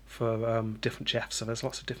artwork for different Jeffs, so there's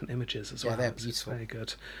lots of different images as well. Yeah, they're beautiful. It's very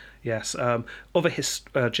good. Yes. Other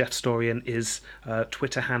Jeff Storian is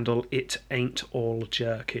Twitter handle It Ain't All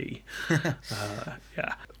Jerky.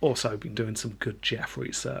 Yeah. Also been doing some good Jeff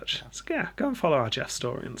research. So yeah, go and follow our Jeff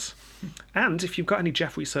Storians. And if you've got any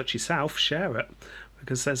Jeff research yourself, share it.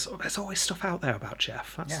 Because there's always stuff out there about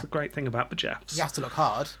Jeff. That's the great thing about the Jeffs. You have to look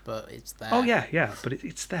hard, but it's there. Oh, yeah, but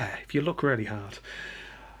it's there if you look really hard.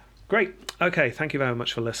 Great. Okay, thank you very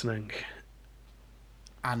much for listening.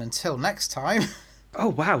 And until next time... Oh,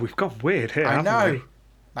 wow, we've gone weird here, I know. haven't we?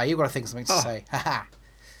 Now you've got to think of something to say. Haha.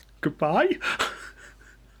 Goodbye.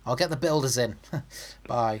 I'll get the builders in.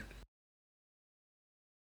 Bye.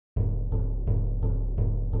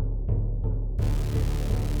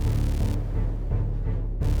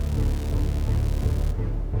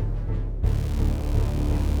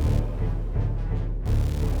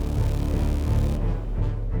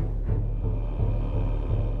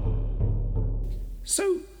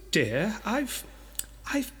 So, dear, I've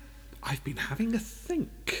been having a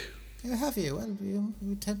think. Oh, have you? Well,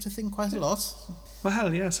 you tend to think quite a lot.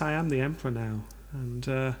 Well, yes, I am the Emperor now.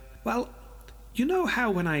 And, well, you know how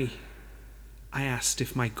when I asked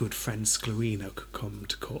if my good friend Sclerino could come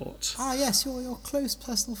to court? Ah, yes, your close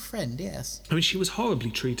personal friend, yes. I mean, she was horribly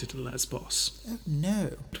treated in Lesbos. Oh,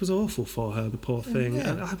 no. It was awful for her, the poor thing. No.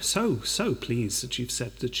 And I'm so pleased that you've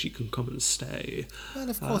said that she can come and stay. Well,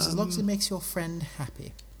 of course, as long as it makes your friend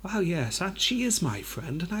happy. Well, yes, and she is my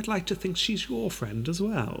friend, and I'd like to think she's your friend as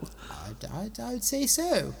well. I would say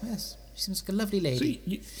so, yes. She seems like a lovely lady.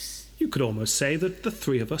 So you could almost say that the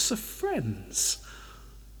three of us are friends.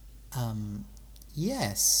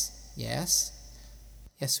 Yes. Yes,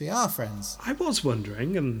 we are friends. I was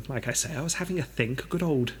wondering, and like I say, I was having a think, a good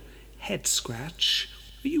old head scratch.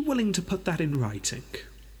 Are you willing to put that in writing?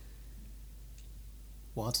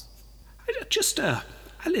 What? Just a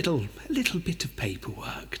little bit of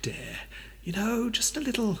paperwork, dear. You know, just a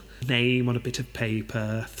little name on a bit of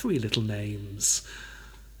paper, 3 little names.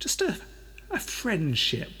 Just a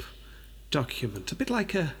friendship document, a bit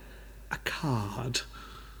like a card,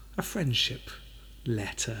 a friendship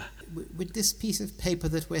letter. Would this piece of paper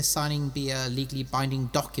that we're signing be a legally binding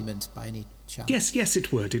document by any chance? Yes,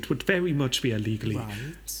 it would. It would very much be a legally...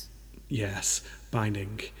 Right. Yes,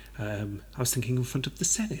 binding. I was thinking in front of the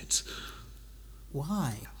Senate.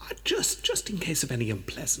 Why? Just in case of any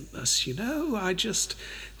unpleasantness, you know. I just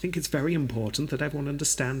think it's very important that everyone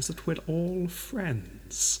understands that we're all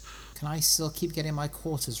friends. Can I still keep getting my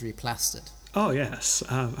quarters replastered? Oh, yes.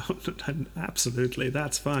 Absolutely,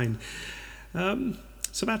 that's fine.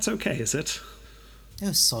 So that's okay, is it?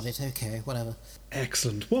 Oh, sod it, okay, whatever.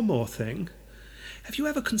 Excellent. One more thing. Have you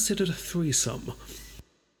ever considered a threesome?